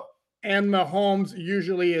as well. And Mahomes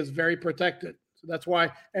usually is very protected. So that's why.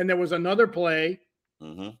 And there was another play,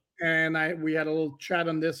 and we had a little chat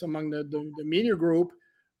on this among the media group.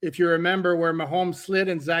 If you remember, where Mahomes slid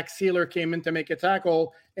and Zach Sealer came in to make a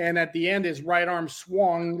tackle, and at the end, his right arm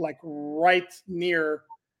swung like right near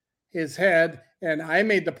his head. And I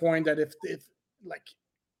made the point that if like,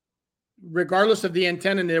 regardless of the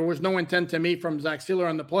intent, and there was no intent to me from Zach Sealer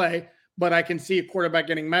on the play, but I can see a quarterback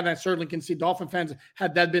getting mad. And I certainly can see Dolphin fans,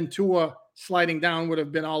 had that been Tua sliding down, would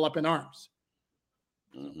have been all up in arms.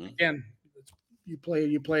 Again, you play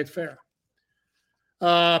it fair.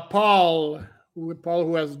 Paul,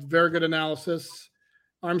 who has very good analysis.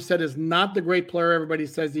 Armstead is not the great player everybody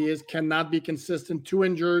says he is, cannot be consistent, too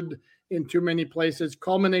injured in too many places.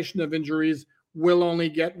 Culmination of injuries will only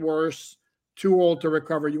get worse, too old to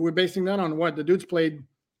recover. You were basing that on what? The dude's played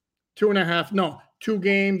 2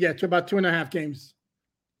 games. Yeah, about 2.5 games.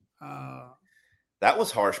 That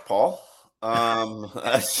was harsh, Paul.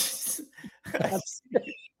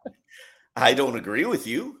 I don't agree with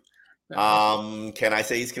you. Can I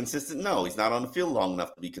say he's consistent? No, he's not on the field long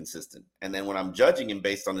enough to be consistent. And then when I'm judging him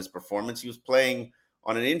based on his performance, he was playing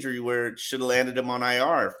on an injury where it should have landed him on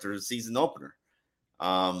IR after the season opener.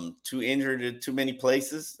 Too injured in too many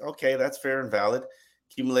places. Okay, that's fair and valid.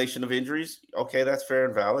 Accumulation of injuries. Okay, that's fair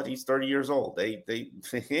and valid. He's 30 years old.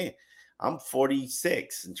 I'm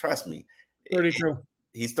 46, and trust me, 32.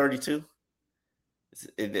 He's 32.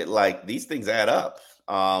 Like these things add up.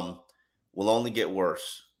 Will only get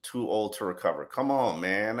worse. Too old to recover. Come on,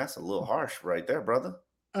 man. That's a little harsh right there, brother.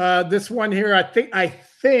 This one here, I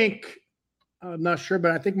think, I'm not sure,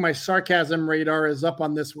 but I think my sarcasm radar is up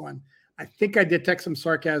on this one. I think I detect some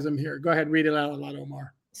sarcasm here. Go ahead, read it out loud,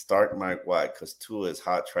 Omar. Start Mike White because Tua is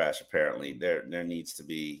hot trash. Apparently, there needs to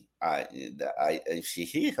be.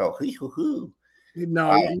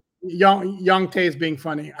 No, Young Tay is being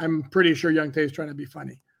funny. I'm pretty sure Young Tay is trying to be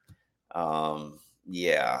funny.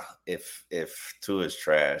 Yeah, if Tua is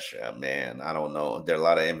trash, man, I don't know. There are a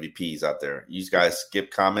lot of MVPs out there. You guys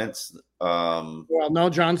skip comments. Well, no,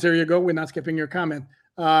 John, there you go. We're not skipping your comment.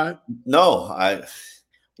 No,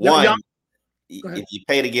 if you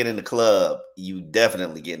pay to get in the club, you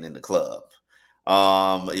definitely getting in the club.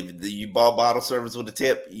 If you bought bottle service with a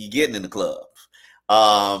tip, you getting in the club.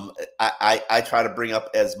 I try to bring up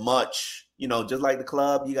as much, just like the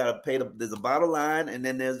club, you got to pay there's a bottle line and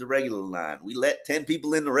then there's the regular line. We let 10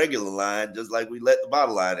 people in the regular line, just like we let the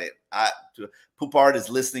bottle line in. Poupard is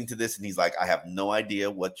listening to this and he's like, I have no idea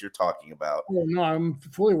what you're talking about. Oh, no, I'm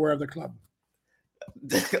fully aware of the club.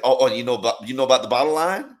 you know about the bottle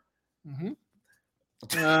line? Mm-hmm.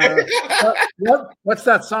 What's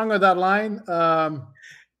that song or that line?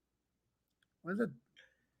 What is it?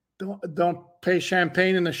 Don't pay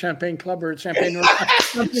champagne in the champagne club or champagne room.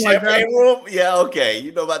 Something like that. Room? Yeah, okay.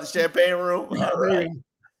 You know about the champagne room? All right.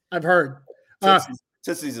 I've heard.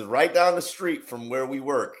 Tootsie's is right down the street from where we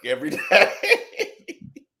work every day.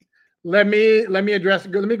 Let me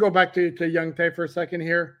go back to Young Tay for a second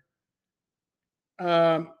here.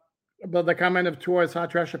 About the comment of Tua is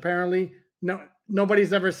hot trash, apparently. No,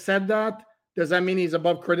 nobody's ever said that. Does that mean he's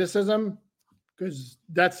above criticism? because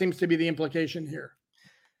that seems to be the implication here.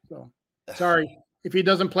 So, sorry. If he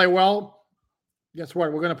doesn't play well, guess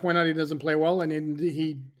what? We're going to point out he doesn't play well, and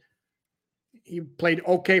he played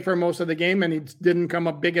okay for most of the game, and he didn't come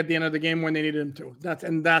up big at the end of the game when they needed him to.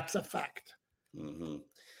 That's a fact. Mm-hmm.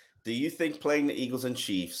 Do you think playing the Eagles and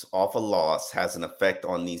Chiefs off a loss has an effect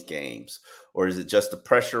on these games, or is it just the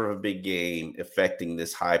pressure of a big game affecting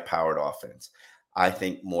this high-powered offense? I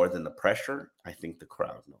think more than the pressure, I think the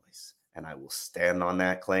crowd noise, and I will stand on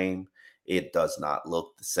that claim. It does not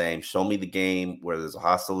look the same. Show me the game where there's a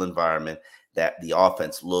hostile environment that the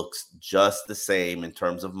offense looks just the same in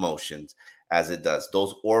terms of motions as it does.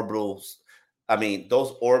 Those orbital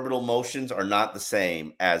motions are not the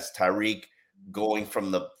same as Tyreek going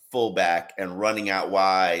from the fullback and running out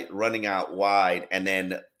wide, and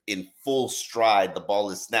then in full stride, the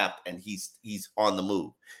ball is snapped and he's on the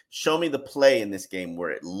move. Show me the play in this game where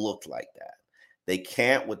it looked like that. They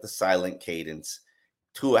can't with the silent cadence.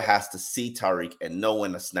 Tua has to see Tyreek and know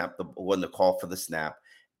when to call for the snap,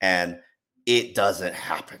 and it doesn't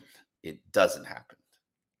happen. It doesn't happen.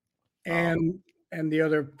 And the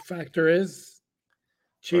other factor is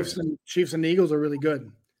Chiefs and Eagles are really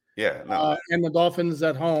good. Yeah, no. And the Dolphins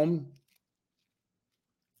at home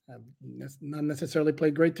have not necessarily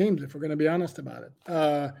played great teams, if we're going to be honest about it.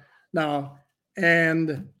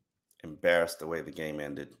 And embarrassed the way the game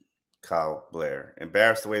ended. Kyle Blair.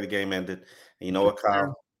 Embarrassed the way the game ended. And you know what,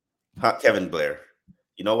 Kyle? Kevin Blair.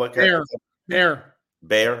 You know what? Bear?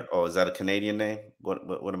 Oh, is that a Canadian name?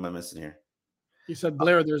 What am I missing here? You said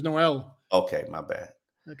Blair. There's no L. Okay, my bad.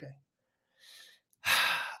 Okay.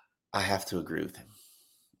 I have to agree with him.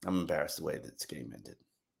 I'm embarrassed the way this game ended.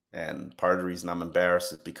 And part of the reason I'm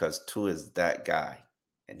embarrassed is because Tua is that guy,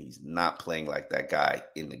 and he's not playing like that guy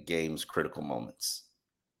in the game's critical moments.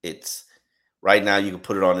 It's right now, you can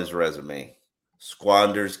put it on his resume.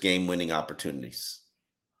 Squanders game-winning opportunities.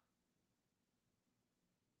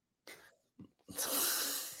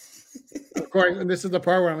 Of course, and this is the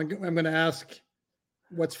part where I'm going to ask,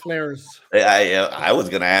 what's Flair's? I was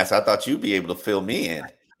going to ask. I thought you'd be able to fill me in.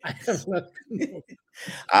 I think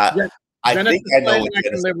I know what I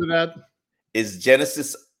can live with that. Is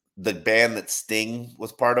Genesis the band that Sting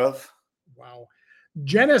was part of? Wow.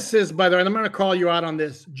 Genesis, by the way, and I'm going to call you out on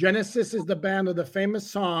this. Genesis is the band of the famous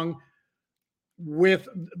song with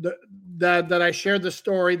that I shared the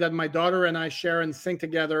story that my daughter and I share and sing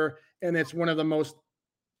together, and it's one of the most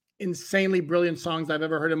insanely brilliant songs I've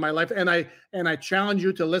ever heard in my life. And I challenge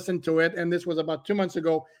you to listen to it. And this was about 2 months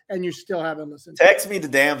ago, and you still haven't listened. Text me the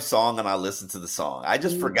damn song and I'll listen to the song. I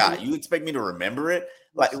just forgot. You expect me to remember it?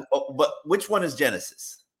 But which one is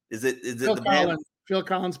Genesis? Is it Phil the Collins, band? Phil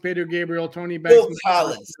Collins, Peter Gabriel, Tony Banks. Phil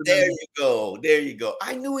Collins. There you go.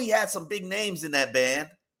 I knew he had some big names in that band.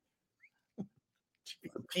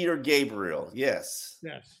 Peter Gabriel. Yes.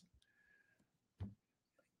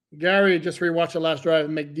 Gary just rewatched the last drive,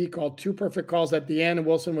 and McD called 2 perfect calls at the end, and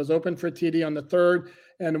Wilson was open for TD on the 3rd,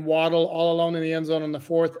 and Waddle all alone in the end zone on the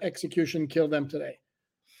 4th. Execution killed them today.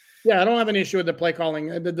 Yeah, I don't have an issue with the play calling.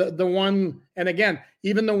 The one, and again,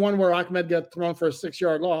 even the one where Ahmed got thrown for a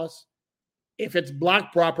 6-yard loss, if it's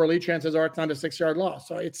blocked properly, chances are it's not a 6-yard loss.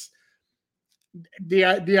 So it's the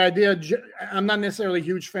idea. I'm not necessarily a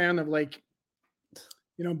huge fan of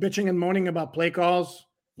bitching and moaning about play calls.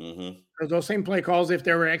 Mm-hmm. Because those same play calls, if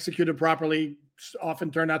they were executed properly,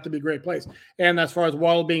 often turned out to be great plays. And as far as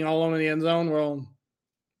Waddle being all alone in the end zone, well,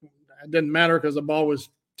 it didn't matter because the ball was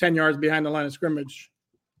 10 yards behind the line of scrimmage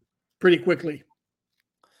pretty quickly.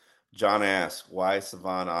 John asks, why is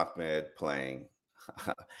Salvon Ahmed playing?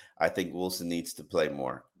 I think Wilson needs to play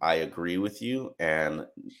more. I agree with you. And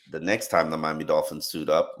the next time the Miami Dolphins suit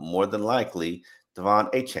up, more than likely, Devon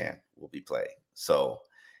Achane will be playing. So,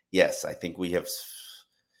 yes, I think we have –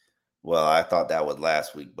 well, I thought that was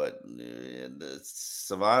last week, but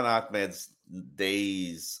Salvon Ahmed's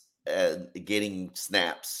days getting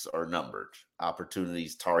snaps are numbered.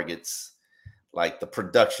 Opportunities, targets, like the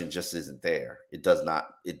production just isn't there. It does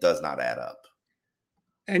not add up.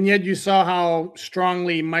 And yet you saw how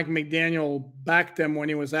strongly Mike McDaniel backed him when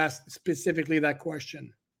he was asked specifically that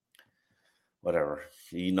question. Whatever.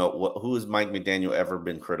 You know, who has Mike McDaniel ever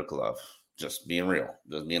been critical of? Just being real.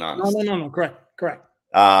 Just being honest. No. Correct.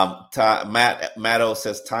 Matto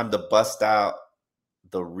says, time to bust out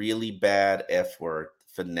the really bad F word,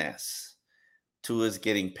 finesse. Tua's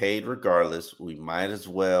getting paid regardless. We might as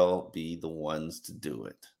well be the ones to do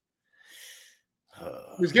it.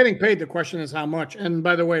 He's getting paid. The question is how much. And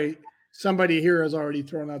by the way, somebody here has already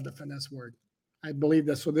thrown out the finesse word. I believe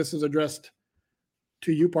this. So this is addressed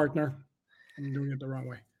to you, partner. I'm doing it the wrong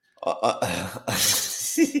way.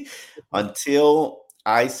 Until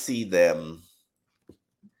I see them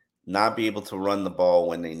not be able to run the ball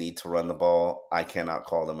when they need to run the ball, I cannot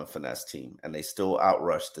call them a finesse team. And they still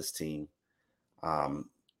outrushed this team.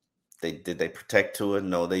 Did they protect Tua?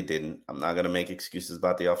 No, they didn't. I'm not going to make excuses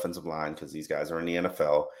about the offensive line because these guys are in the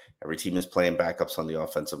NFL. Every team is playing backups on the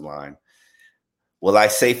offensive line. Will I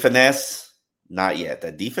say finesse? Not yet.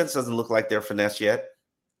 That defense doesn't look like they're finesse yet.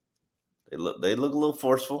 They look a little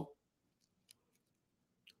forceful.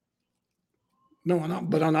 No,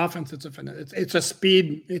 but on offense, it's a finesse. It's a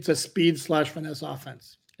speed / finesse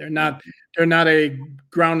offense. They're not a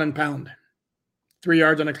ground and pound. 3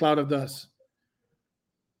 yards on a cloud of dust.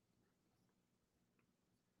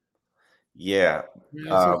 Yeah.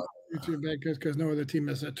 Because no other team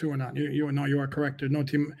has that too or not. You are correct. There's no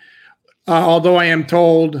team. Although I am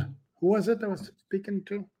told, who was it that was speaking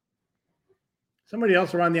to? Somebody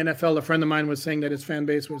else around the NFL, a friend of mine was saying that his fan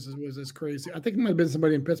base was as crazy. I think it might have been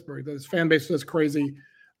somebody in Pittsburgh, that his fan base was crazy.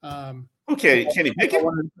 Okay, Kenny Pickett?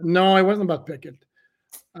 No, it wasn't about Pickett.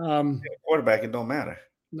 Quarterback, it don't matter.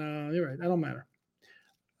 No, you're right. That don't matter.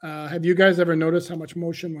 Have you guys ever noticed how much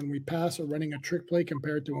motion when we pass or running a trick play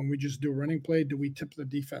compared to when we just do a running play? Do we tip the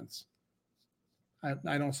defense?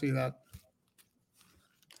 I don't see that.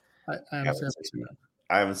 I haven't seen that.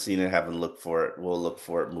 I haven't seen it. Haven't looked for it. We'll look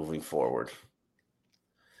for it moving forward.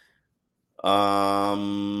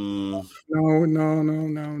 No.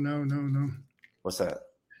 What's that?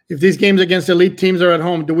 If these games against elite teams are at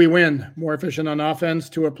home, do we win? More efficient on offense,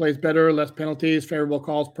 Tua plays better, less penalties, favorable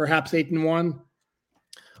calls, perhaps 8-1.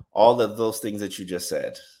 All of those things that you just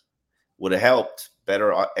said would have helped.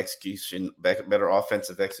 Better execution, better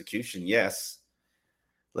offensive execution. Yes.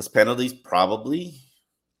 Less penalties, probably.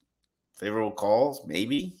 Favorable calls,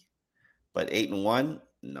 maybe. But 8-1,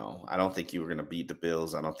 no. I don't think you were going to beat the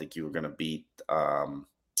Bills. I don't think you were going to beat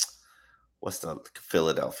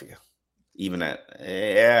Philadelphia. Even it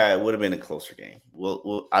would have been a closer game.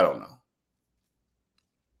 We'll I don't know.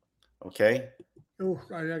 Okay. Oh,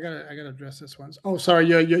 I gotta address this one. Oh, sorry,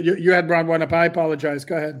 you had brought one up. I apologize.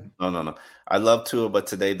 Go ahead. No. I love Tua, but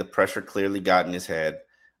today the pressure clearly got in his head.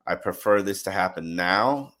 I prefer this to happen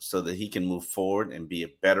now so that he can move forward and be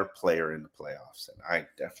a better player in the playoffs. And I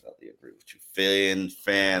definitely agree with you.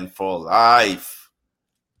 Fan for life.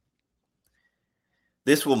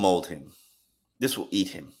 This will mold him. This will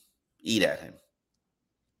eat at him.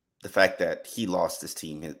 The fact that he lost this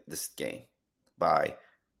team, this game, by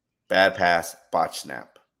bad pass, botch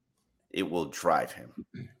snap. It will drive him.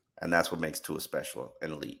 And that's what makes Tua special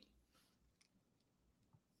and elite.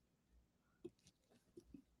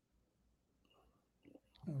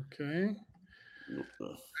 Okay.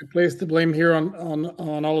 I place the blame here on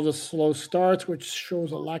all of the slow starts, which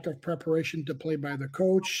shows a lack of preparation to play by the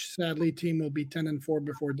coach. Sadly, team will be 10-4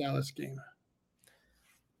 before Dallas game.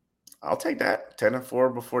 I'll take that.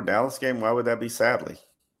 10-4 before Dallas game. Why would that be sadly?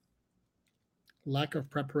 Lack of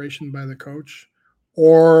preparation by the coach.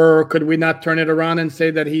 Or could we not turn it around and say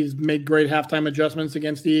that he's made great halftime adjustments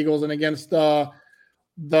against the Eagles and against today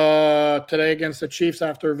against the Chiefs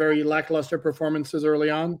after very lackluster performances early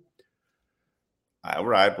on? I'll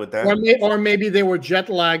ride with that. Or maybe they were jet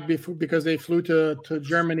lagged because they flew to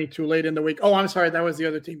Germany too late in the week. Oh, I'm sorry. That was the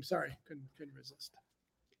other team. Sorry. Couldn't resist.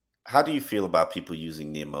 How do you feel about people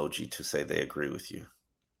using the emoji to say they agree with you?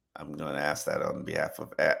 I'm going to ask that on behalf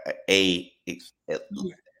of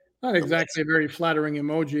not exactly a very flattering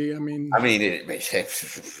emoji. I mean,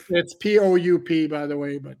 it's POUP, by the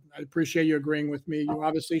way, but I appreciate you agreeing with me. You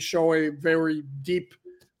obviously show a very deep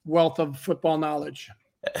wealth of football knowledge.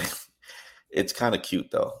 It's kind of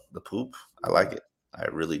cute, though. The poop. I like it. I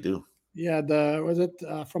really do. Yeah.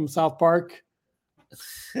 From South Park?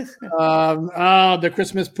 The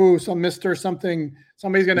Christmas poo. Some Mr. something.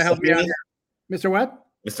 Somebody's going to help me out here. Mr. what?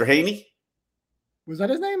 Mr. Haney? Was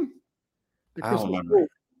that his name? I don't remember.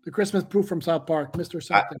 The Christmas poo from South Park, Mr.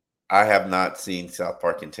 something. I have not seen South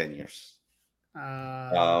Park in 10 years.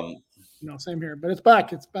 No, same here. But it's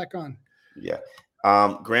back. It's back on. Yeah.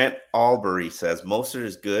 Grant Albury says Mostert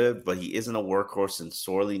is good, but he isn't a workhorse and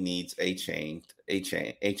sorely needs A-Chain. Did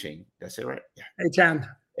I say it right? Yeah. A-Chan.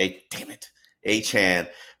 Damn it. A-Chan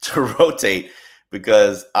to rotate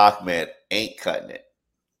because Ahmed ain't cutting it.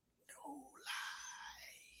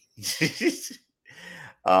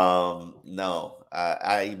 No,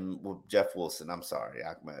 I'm with Jeff Wilson. I'm sorry.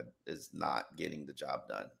 Ahmed is not getting the job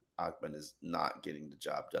done.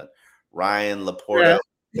 Ryan Laporta.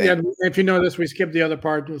 Yeah, if you know this, we skipped the other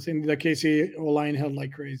part. Was in the KC O-line held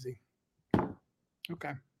like crazy.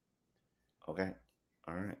 Okay. All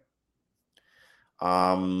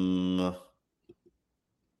right.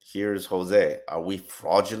 Here's Jose. Are we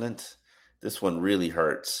fraudulent? This one really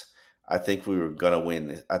hurts. I think we were gonna win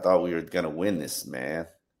this. I thought we were gonna win this, man.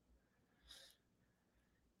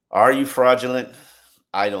 Are you fraudulent?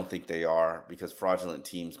 I don't think they are, because fraudulent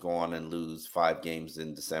teams go on and lose 5 games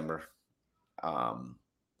in December.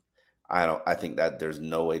 I think that there's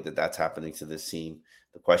no way that that's happening to this team.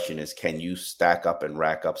 The question is, can you stack up and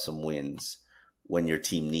rack up some wins when your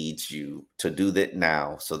team needs you to do that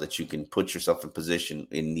now, so that you can put yourself in position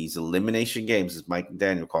in these elimination games, as Mike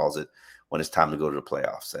Daniel calls it, when it's time to go to the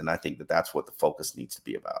playoffs? And I think that that's what the focus needs to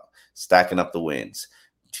be about, stacking up the wins.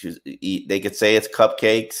 They could say it's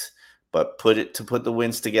cupcakes, but put the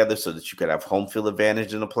wins together so that you could have home field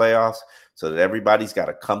advantage in the playoffs, so that everybody's got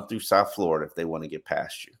to come through South Florida if they want to get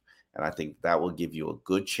past you. And I think that will give you a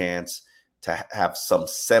good chance to have some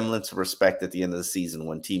semblance of respect at the end of the season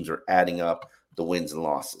when teams are adding up the wins and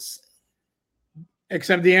losses.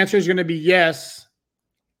 Except the answer is going to be yes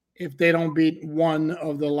if they don't beat one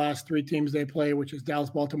of the last 3 teams they play, which is Dallas,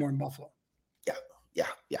 Baltimore, and Buffalo. Yeah.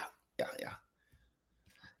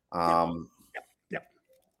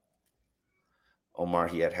 Omar,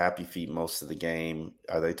 he had happy feet most of the game.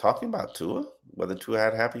 Are they talking about Tua? Whether Tua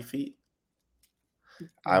had happy feet?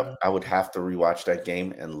 I would have to rewatch that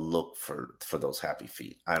game and look for those happy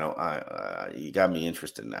feet. You got me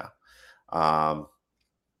interested now.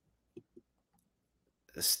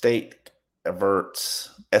 Estate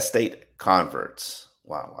converts.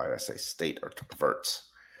 Wow, why did I say state or converts?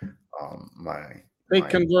 State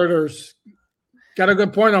converters. Got a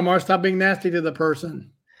good point, Omar. Stop being nasty to the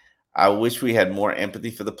person. I wish we had more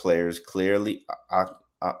empathy for the players. Clearly,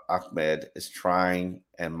 Ahmed is trying,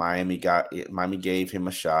 and Miami gave him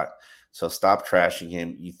a shot. So stop trashing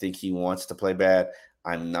him. You think he wants to play bad?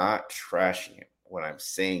 I'm not trashing him. What I'm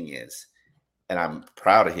saying is, and I'm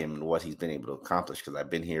proud of him and what he's been able to accomplish, because I've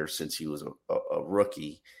been here since he was a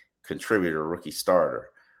rookie contributor, rookie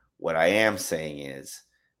starter. What I am saying is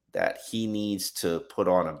that he needs to put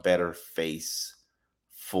on a better face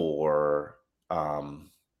for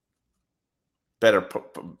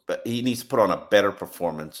he needs to put on a better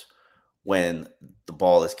performance when the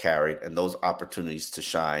ball is carried and those opportunities to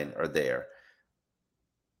shine are there.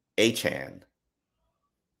 Achane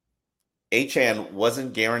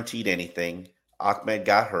wasn't guaranteed anything. Ahmed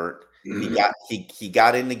got hurt. He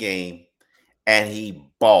got in the game and he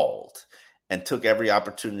balled and took every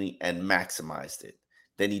opportunity and maximized it.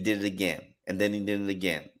 Then he did it again, and then he did it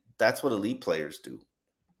again. That's what elite players do.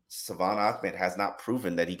 Salvon Ahmed has not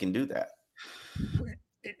proven that he can do that.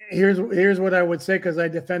 Here's what I would say, because I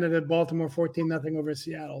defended at Baltimore 14-0 over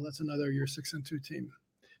Seattle. That's another year 6-2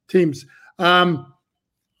 teams.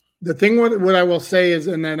 The thing what I will say is,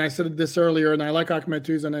 and then I said this earlier, and I like Ahmed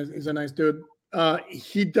too. He's a nice dude.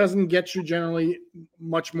 He doesn't get you generally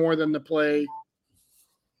much more than the play.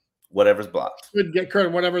 Whatever's blocked. Could get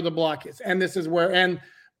credit, whatever the block is. And this is where,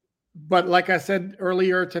 but like I said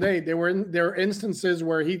earlier today, there are instances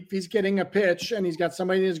where he's getting a pitch and he's got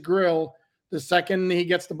somebody in his grill. The second he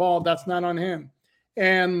gets the ball, that's not on him.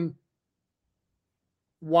 And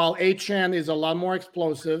while Achane is a lot more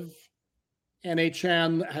explosive, and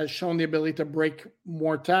Achane has shown the ability to break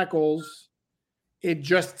more tackles, it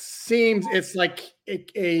just seems it's like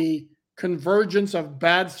a convergence of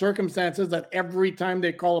bad circumstances that every time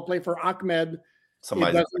they call a play for Ahmed,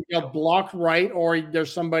 it doesn't get blocked right, or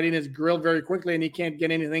there's somebody in his grill very quickly and he can't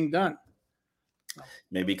get anything done.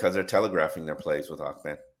 Maybe because they're telegraphing their plays with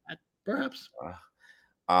Ahmed. Perhaps.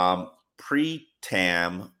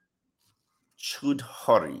 Pritam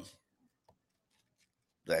Choudhury.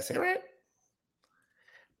 Did I say it right?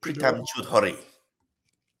 Pritam Choudhury.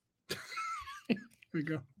 Here we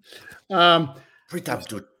go. Pritam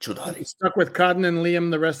Choudhury. Stuck with Cotton and Liam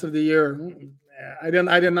the rest of the year. I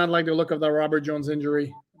did not like the look of that Robert Jones injury,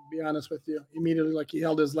 to be honest with you. Immediately, like, he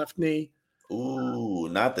held his left knee. Ooh,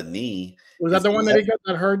 not the knee. Was that the one that he got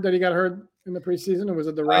hurt in the preseason, or was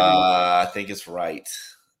it the right knee? I think it's right.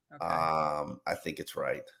 Okay. I think it's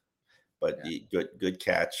right. But yeah. Good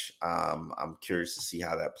catch. I'm curious to see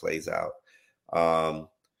how that plays out.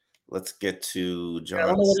 Let's get to John. I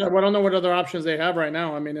don't know what other options they have right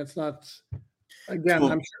now. I mean, it's not. Again,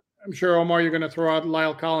 I'm sure Omar, you're going to throw out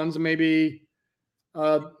Lyle Collins, maybe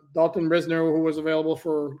Dalton Risner, who was available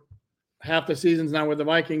for half the seasons now with the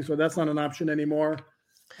Vikings, so that's not an option anymore.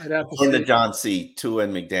 I'd have to say. To John C., Tua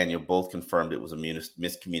and McDaniel both confirmed it was a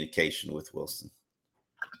miscommunication with Wilson.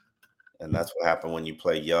 And that's what happened when you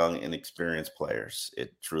play young, inexperienced players.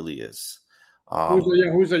 It truly is.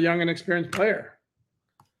 Who's a young and experienced player?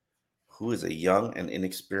 Who is a young and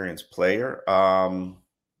inexperienced player?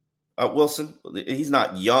 Wilson. He's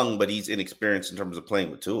not young, but he's inexperienced in terms of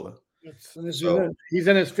playing with Tua. He's in his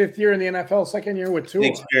 5th year in the NFL, 2nd year with Tua.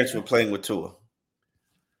 Inexperienced with playing with Tua.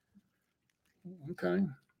 Okay.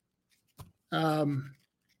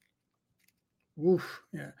 Oof.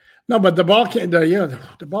 Yeah. No, but the ball came. The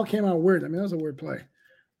ball came out weird. I mean, that was a weird play.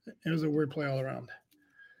 It was a weird play all around.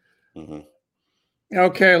 Mm-hmm.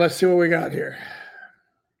 Okay, let's see what we got here.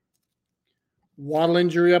 Waddle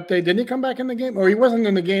injury update. Didn't he come back in the game? Or he wasn't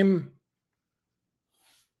in the game.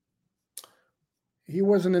 He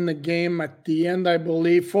wasn't in the game at the end, I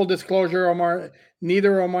believe. Full disclosure, Omar,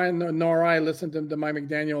 neither Omar nor I listened to Mike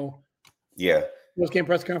McDaniel post-game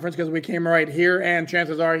press conference because we came right here, and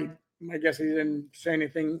chances are, I guess he didn't say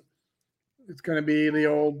anything. It's going to be the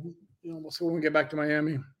old, we'll see when we get back to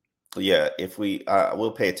Miami. Yeah, if we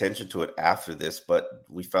we'll pay attention to it after this, but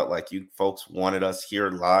we felt like you folks wanted us here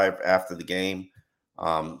live after the game,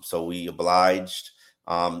 so we obliged.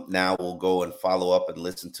 Now we'll go and follow up and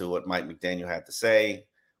listen to what Mike McDaniel had to say,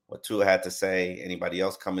 what Tua had to say, anybody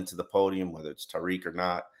else coming to the podium, whether it's Tyreek or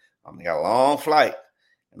not. They got a long flight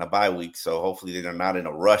and a bye week, so hopefully they're not in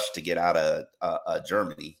a rush to get out of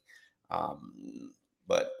Germany.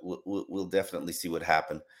 But we'll definitely see what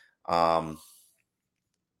happened.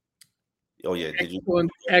 Oh yeah, did you?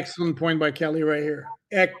 Excellent point by Kelly right here.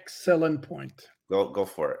 Excellent point. Go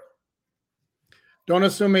for it. Don't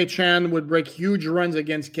assume Achane would break huge runs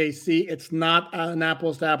against KC. It's not an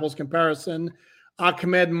apples to apples comparison.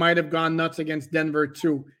 Ahmed might have gone nuts against Denver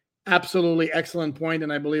too. Absolutely excellent point,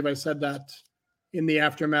 and I believe I said that in the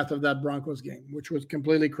aftermath of that Broncos game, which was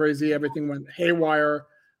completely crazy. Everything went haywire.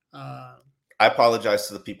 I apologize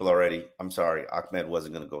to the people already. I'm sorry. Ahmed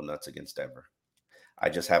wasn't going to go nuts against Denver. I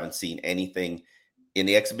just haven't seen anything in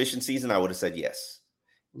the exhibition season. I would have said yes.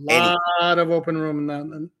 Lot of open room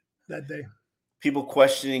that day. People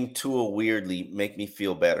questioning Tua weirdly make me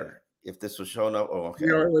feel better. If this was shown up, okay.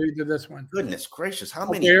 We already did this one. Goodness gracious, how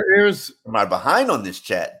many? Am I behind on this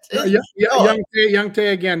chat? Young Tay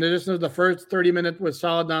again. This is the first 30-minute was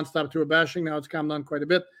solid nonstop Tua bashing. Now it's calmed down quite a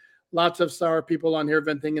bit. Lots of sour people on here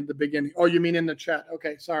venting at the beginning. Oh, you mean in the chat?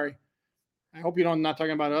 Okay, sorry. I hope you're not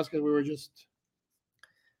talking about us because we were just.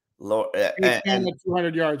 Lord, and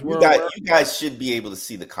 200 yards. You guys should be able to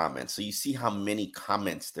see the comments. So you see how many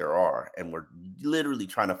comments there are. And we're literally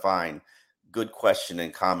trying to find good question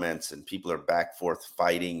and comments. And people are back forth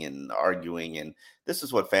fighting and arguing. And this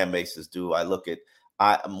is what fan bases do. I look at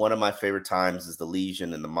one of my favorite times is the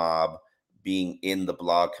Legion and the Mob being in the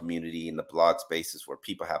blog community, in the blog spaces where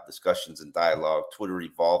people have discussions and dialogue. Twitter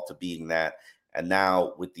evolved to being that. And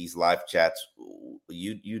now with these live chats,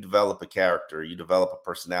 you develop a character, you develop a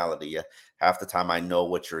personality. Half the time I know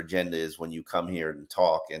what your agenda is when you come here and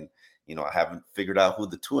talk. And, I haven't figured out who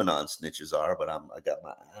the Tuanon snitches are, but I got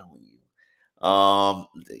my eye on you.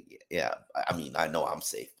 Yeah, I mean, I know I'm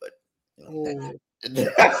safe, but.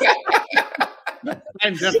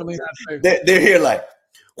 I'm definitely not safe. They're here like,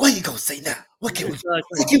 what are you going to say now? What can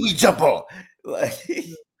we jump on?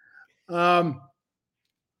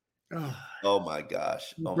 Oh my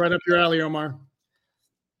gosh! Right up your alley, Omar.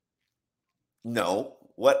 No,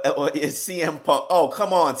 what is CM Punk? Oh,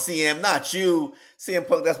 come on, CM, not you, CM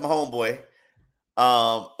Punk. That's my homeboy.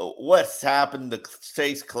 What's happened to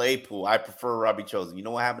Chase Claypool? I prefer Robbie Chosen. You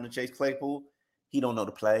know what happened to Chase Claypool? He don't know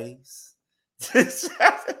the plays.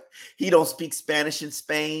 He don't speak Spanish in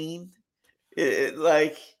Spain.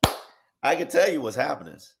 Like I can tell you what's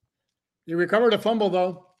happening. You recovered a fumble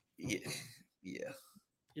though. Yeah.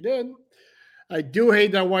 You did. I do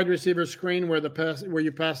hate that wide receiver screen where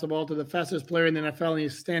you pass the ball to the fastest player in the NFL and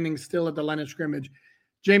he's standing still at the line of scrimmage.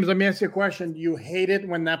 James, let me ask you a question. Do you hate it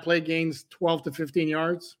when that play gains 12 to 15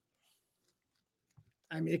 yards?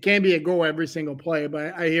 I mean, it can't be a go every single play,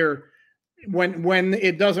 but I hear when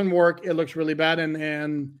it doesn't work, it looks really bad,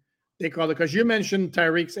 and they call it because you mentioned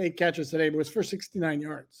Tyreek's 8 catches today, but it was for 69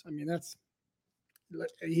 yards. I mean,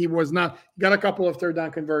 he was not got a couple of third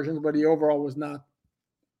down conversions, but he overall was not.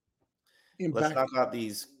 Let's talk about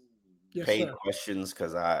these paid questions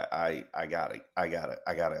because I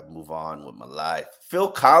gotta move on with my life. Phil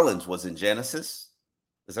Collins was in Genesis.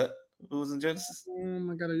 Is that who was in Genesis? Oh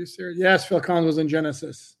my God, are you serious? Yes, Phil Collins was in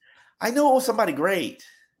Genesis. I know it was somebody great.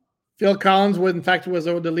 Phil Collins was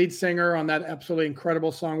the lead singer on that absolutely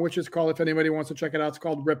incredible song, which is called, if anybody wants to check it out, it's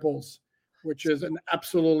called Ripples, which is an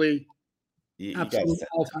absolute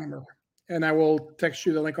all-timer. And I will text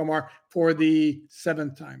you the link, Omar, for the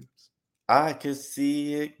 7th time. I could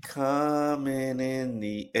see it coming in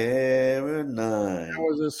the air at night. That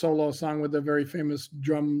was a solo song with a very famous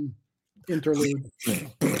drum interlude.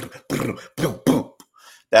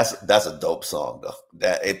 That's a dope song though.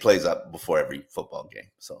 That it plays up before every football game.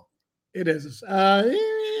 So it is. It's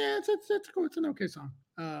cool. It's an okay song.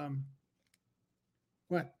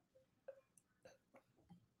 What?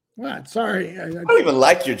 What? Sorry. I don't even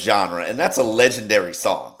like your genre, and that's a legendary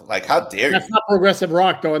song. Like, how dare you? That's not progressive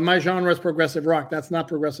rock, though. And my genre is progressive rock. That's not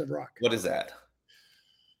progressive rock. What is that?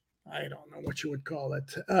 I don't know what you would call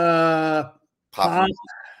it. Pop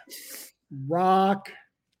rock,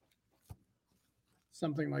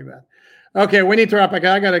 something like that. Okay, we need to wrap. I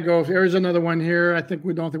got to go. Here's another one here. I think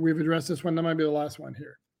we've addressed this one. That might be the last one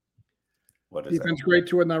here. What is Defense that? great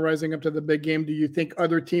to it, not rising up to the big game. Do you think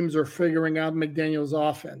other teams are figuring out McDaniel's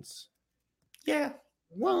offense? Yeah.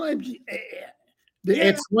 Well,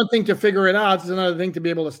 it's one thing to figure it out. It's another thing to be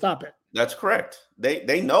able to stop it. That's correct.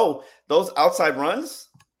 They know those outside runs.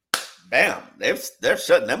 Bam! They're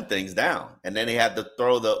shutting them things down, and then they had to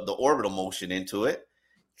throw the orbital motion into it.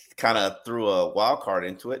 Kind of threw a wild card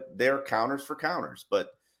into it. They're counters for counters, but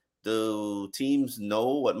do teams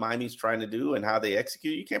know what Miami's trying to do and how they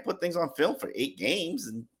execute? You can't put things on film for 8 games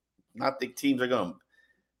and not think teams are going to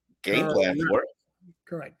game plan for it.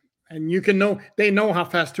 Correct. And they know how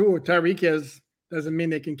fast too Tyreek is. Doesn't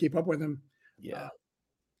mean they can keep up with him. Yeah.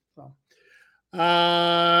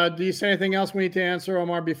 Do you say anything else we need to answer,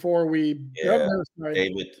 Omar, before we? Yeah.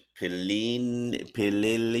 David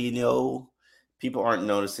Pililino. People aren't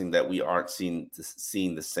noticing that we aren't seeing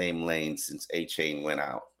the same lane since A-Chain went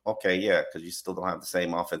out. Okay, yeah, because you still don't have the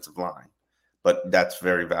same offensive line. But that's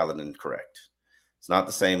very valid and correct. It's not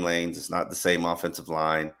the same lanes. It's not the same offensive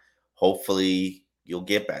line. Hopefully, you'll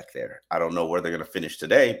get back there. I don't know where they're going to finish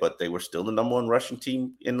today, but they were still the number 1 rushing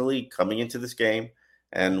team in the league coming into this game,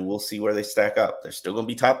 and we'll see where they stack up. They're still going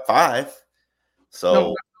to be top 5.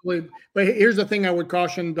 So, no, but here's the thing I would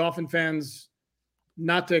caution Dolphin fans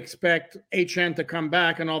not to expect Achane to come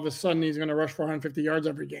back and all of a sudden he's going to rush for 150 yards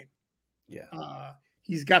every game. Yeah.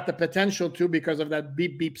 He's got the potential to because of that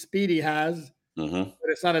beep speed he has. Mm-hmm. But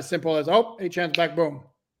it's not as simple as, Achane's back, boom.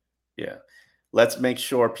 Yeah. Let's make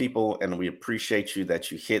sure people, and we appreciate you, that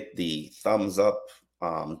you hit the thumbs up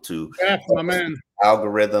to my man.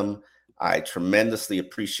 Algorithm. I tremendously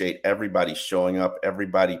appreciate everybody showing up,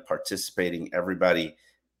 everybody participating, everybody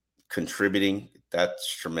contributing.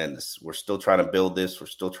 That's tremendous. We're still trying to build this. We're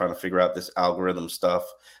still trying to figure out this algorithm stuff.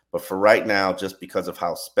 But for right now, just because of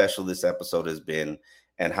how special this episode has been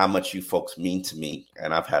and how much you folks mean to me,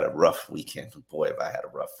 and I've had a rough weekend. Boy, have I had a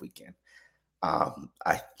rough weekend.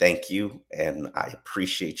 I thank you, and I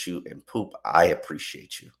appreciate you. And Poop, I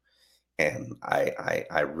appreciate you. And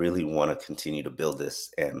I really want to continue to build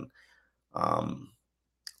this. And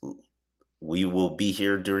we will be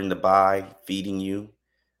here during the bye, feeding you,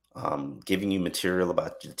 giving you material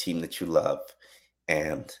about the team that you love.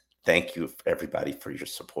 And thank you, everybody, for your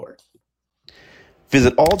support.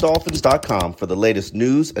 Visit alldolphins.com for the latest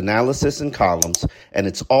news, analysis, and columns, and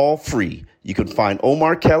it's all free. You can find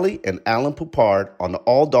Omar Kelly and Alan Poupard on the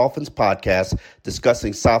All Dolphins podcast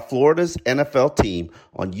discussing South Florida's NFL team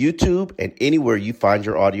on YouTube and anywhere you find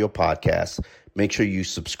your audio podcasts. Make sure you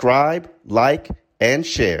subscribe, like, and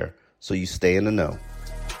share so you stay in the know.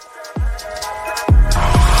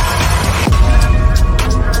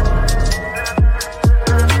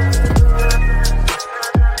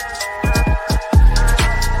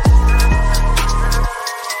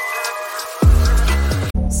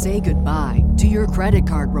 Say goodbye to your credit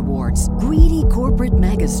card rewards. Greedy corporate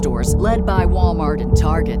mega stores, led by Walmart and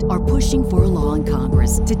Target, are pushing for a law in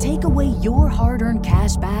Congress to take away your hard-earned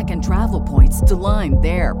cash back and travel points to line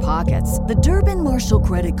their pockets. The Durbin-Marshall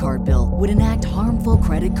credit card bill would enact harmful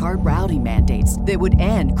credit card routing mandates that would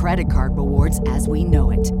end credit card rewards as we know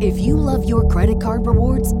it. If you love your credit card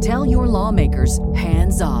rewards, tell your lawmakers,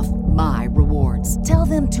 hands off my rewards. Tell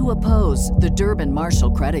them to oppose the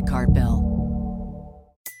Durbin-Marshall credit card bill.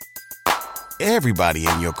 Everybody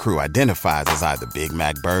in your crew identifies as either Big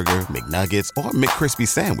Mac Burger, McNuggets, or McCrispy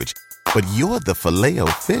Sandwich. But you're the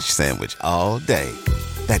Filet-O-Fish Sandwich all day.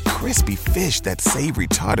 That crispy fish, that savory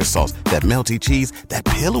tartar sauce, that melty cheese, that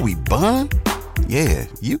pillowy bun. Yeah,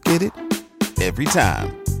 you get it. Every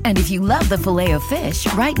time. And if you love the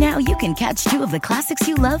Filet-O-Fish, right now you can catch 2 of the classics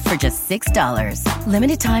you love for just $6.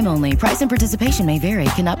 Limited time only. Price and participation may vary.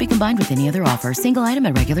 Cannot be combined with any other offer. Single item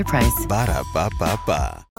at regular price. Ba-da-ba-ba-ba.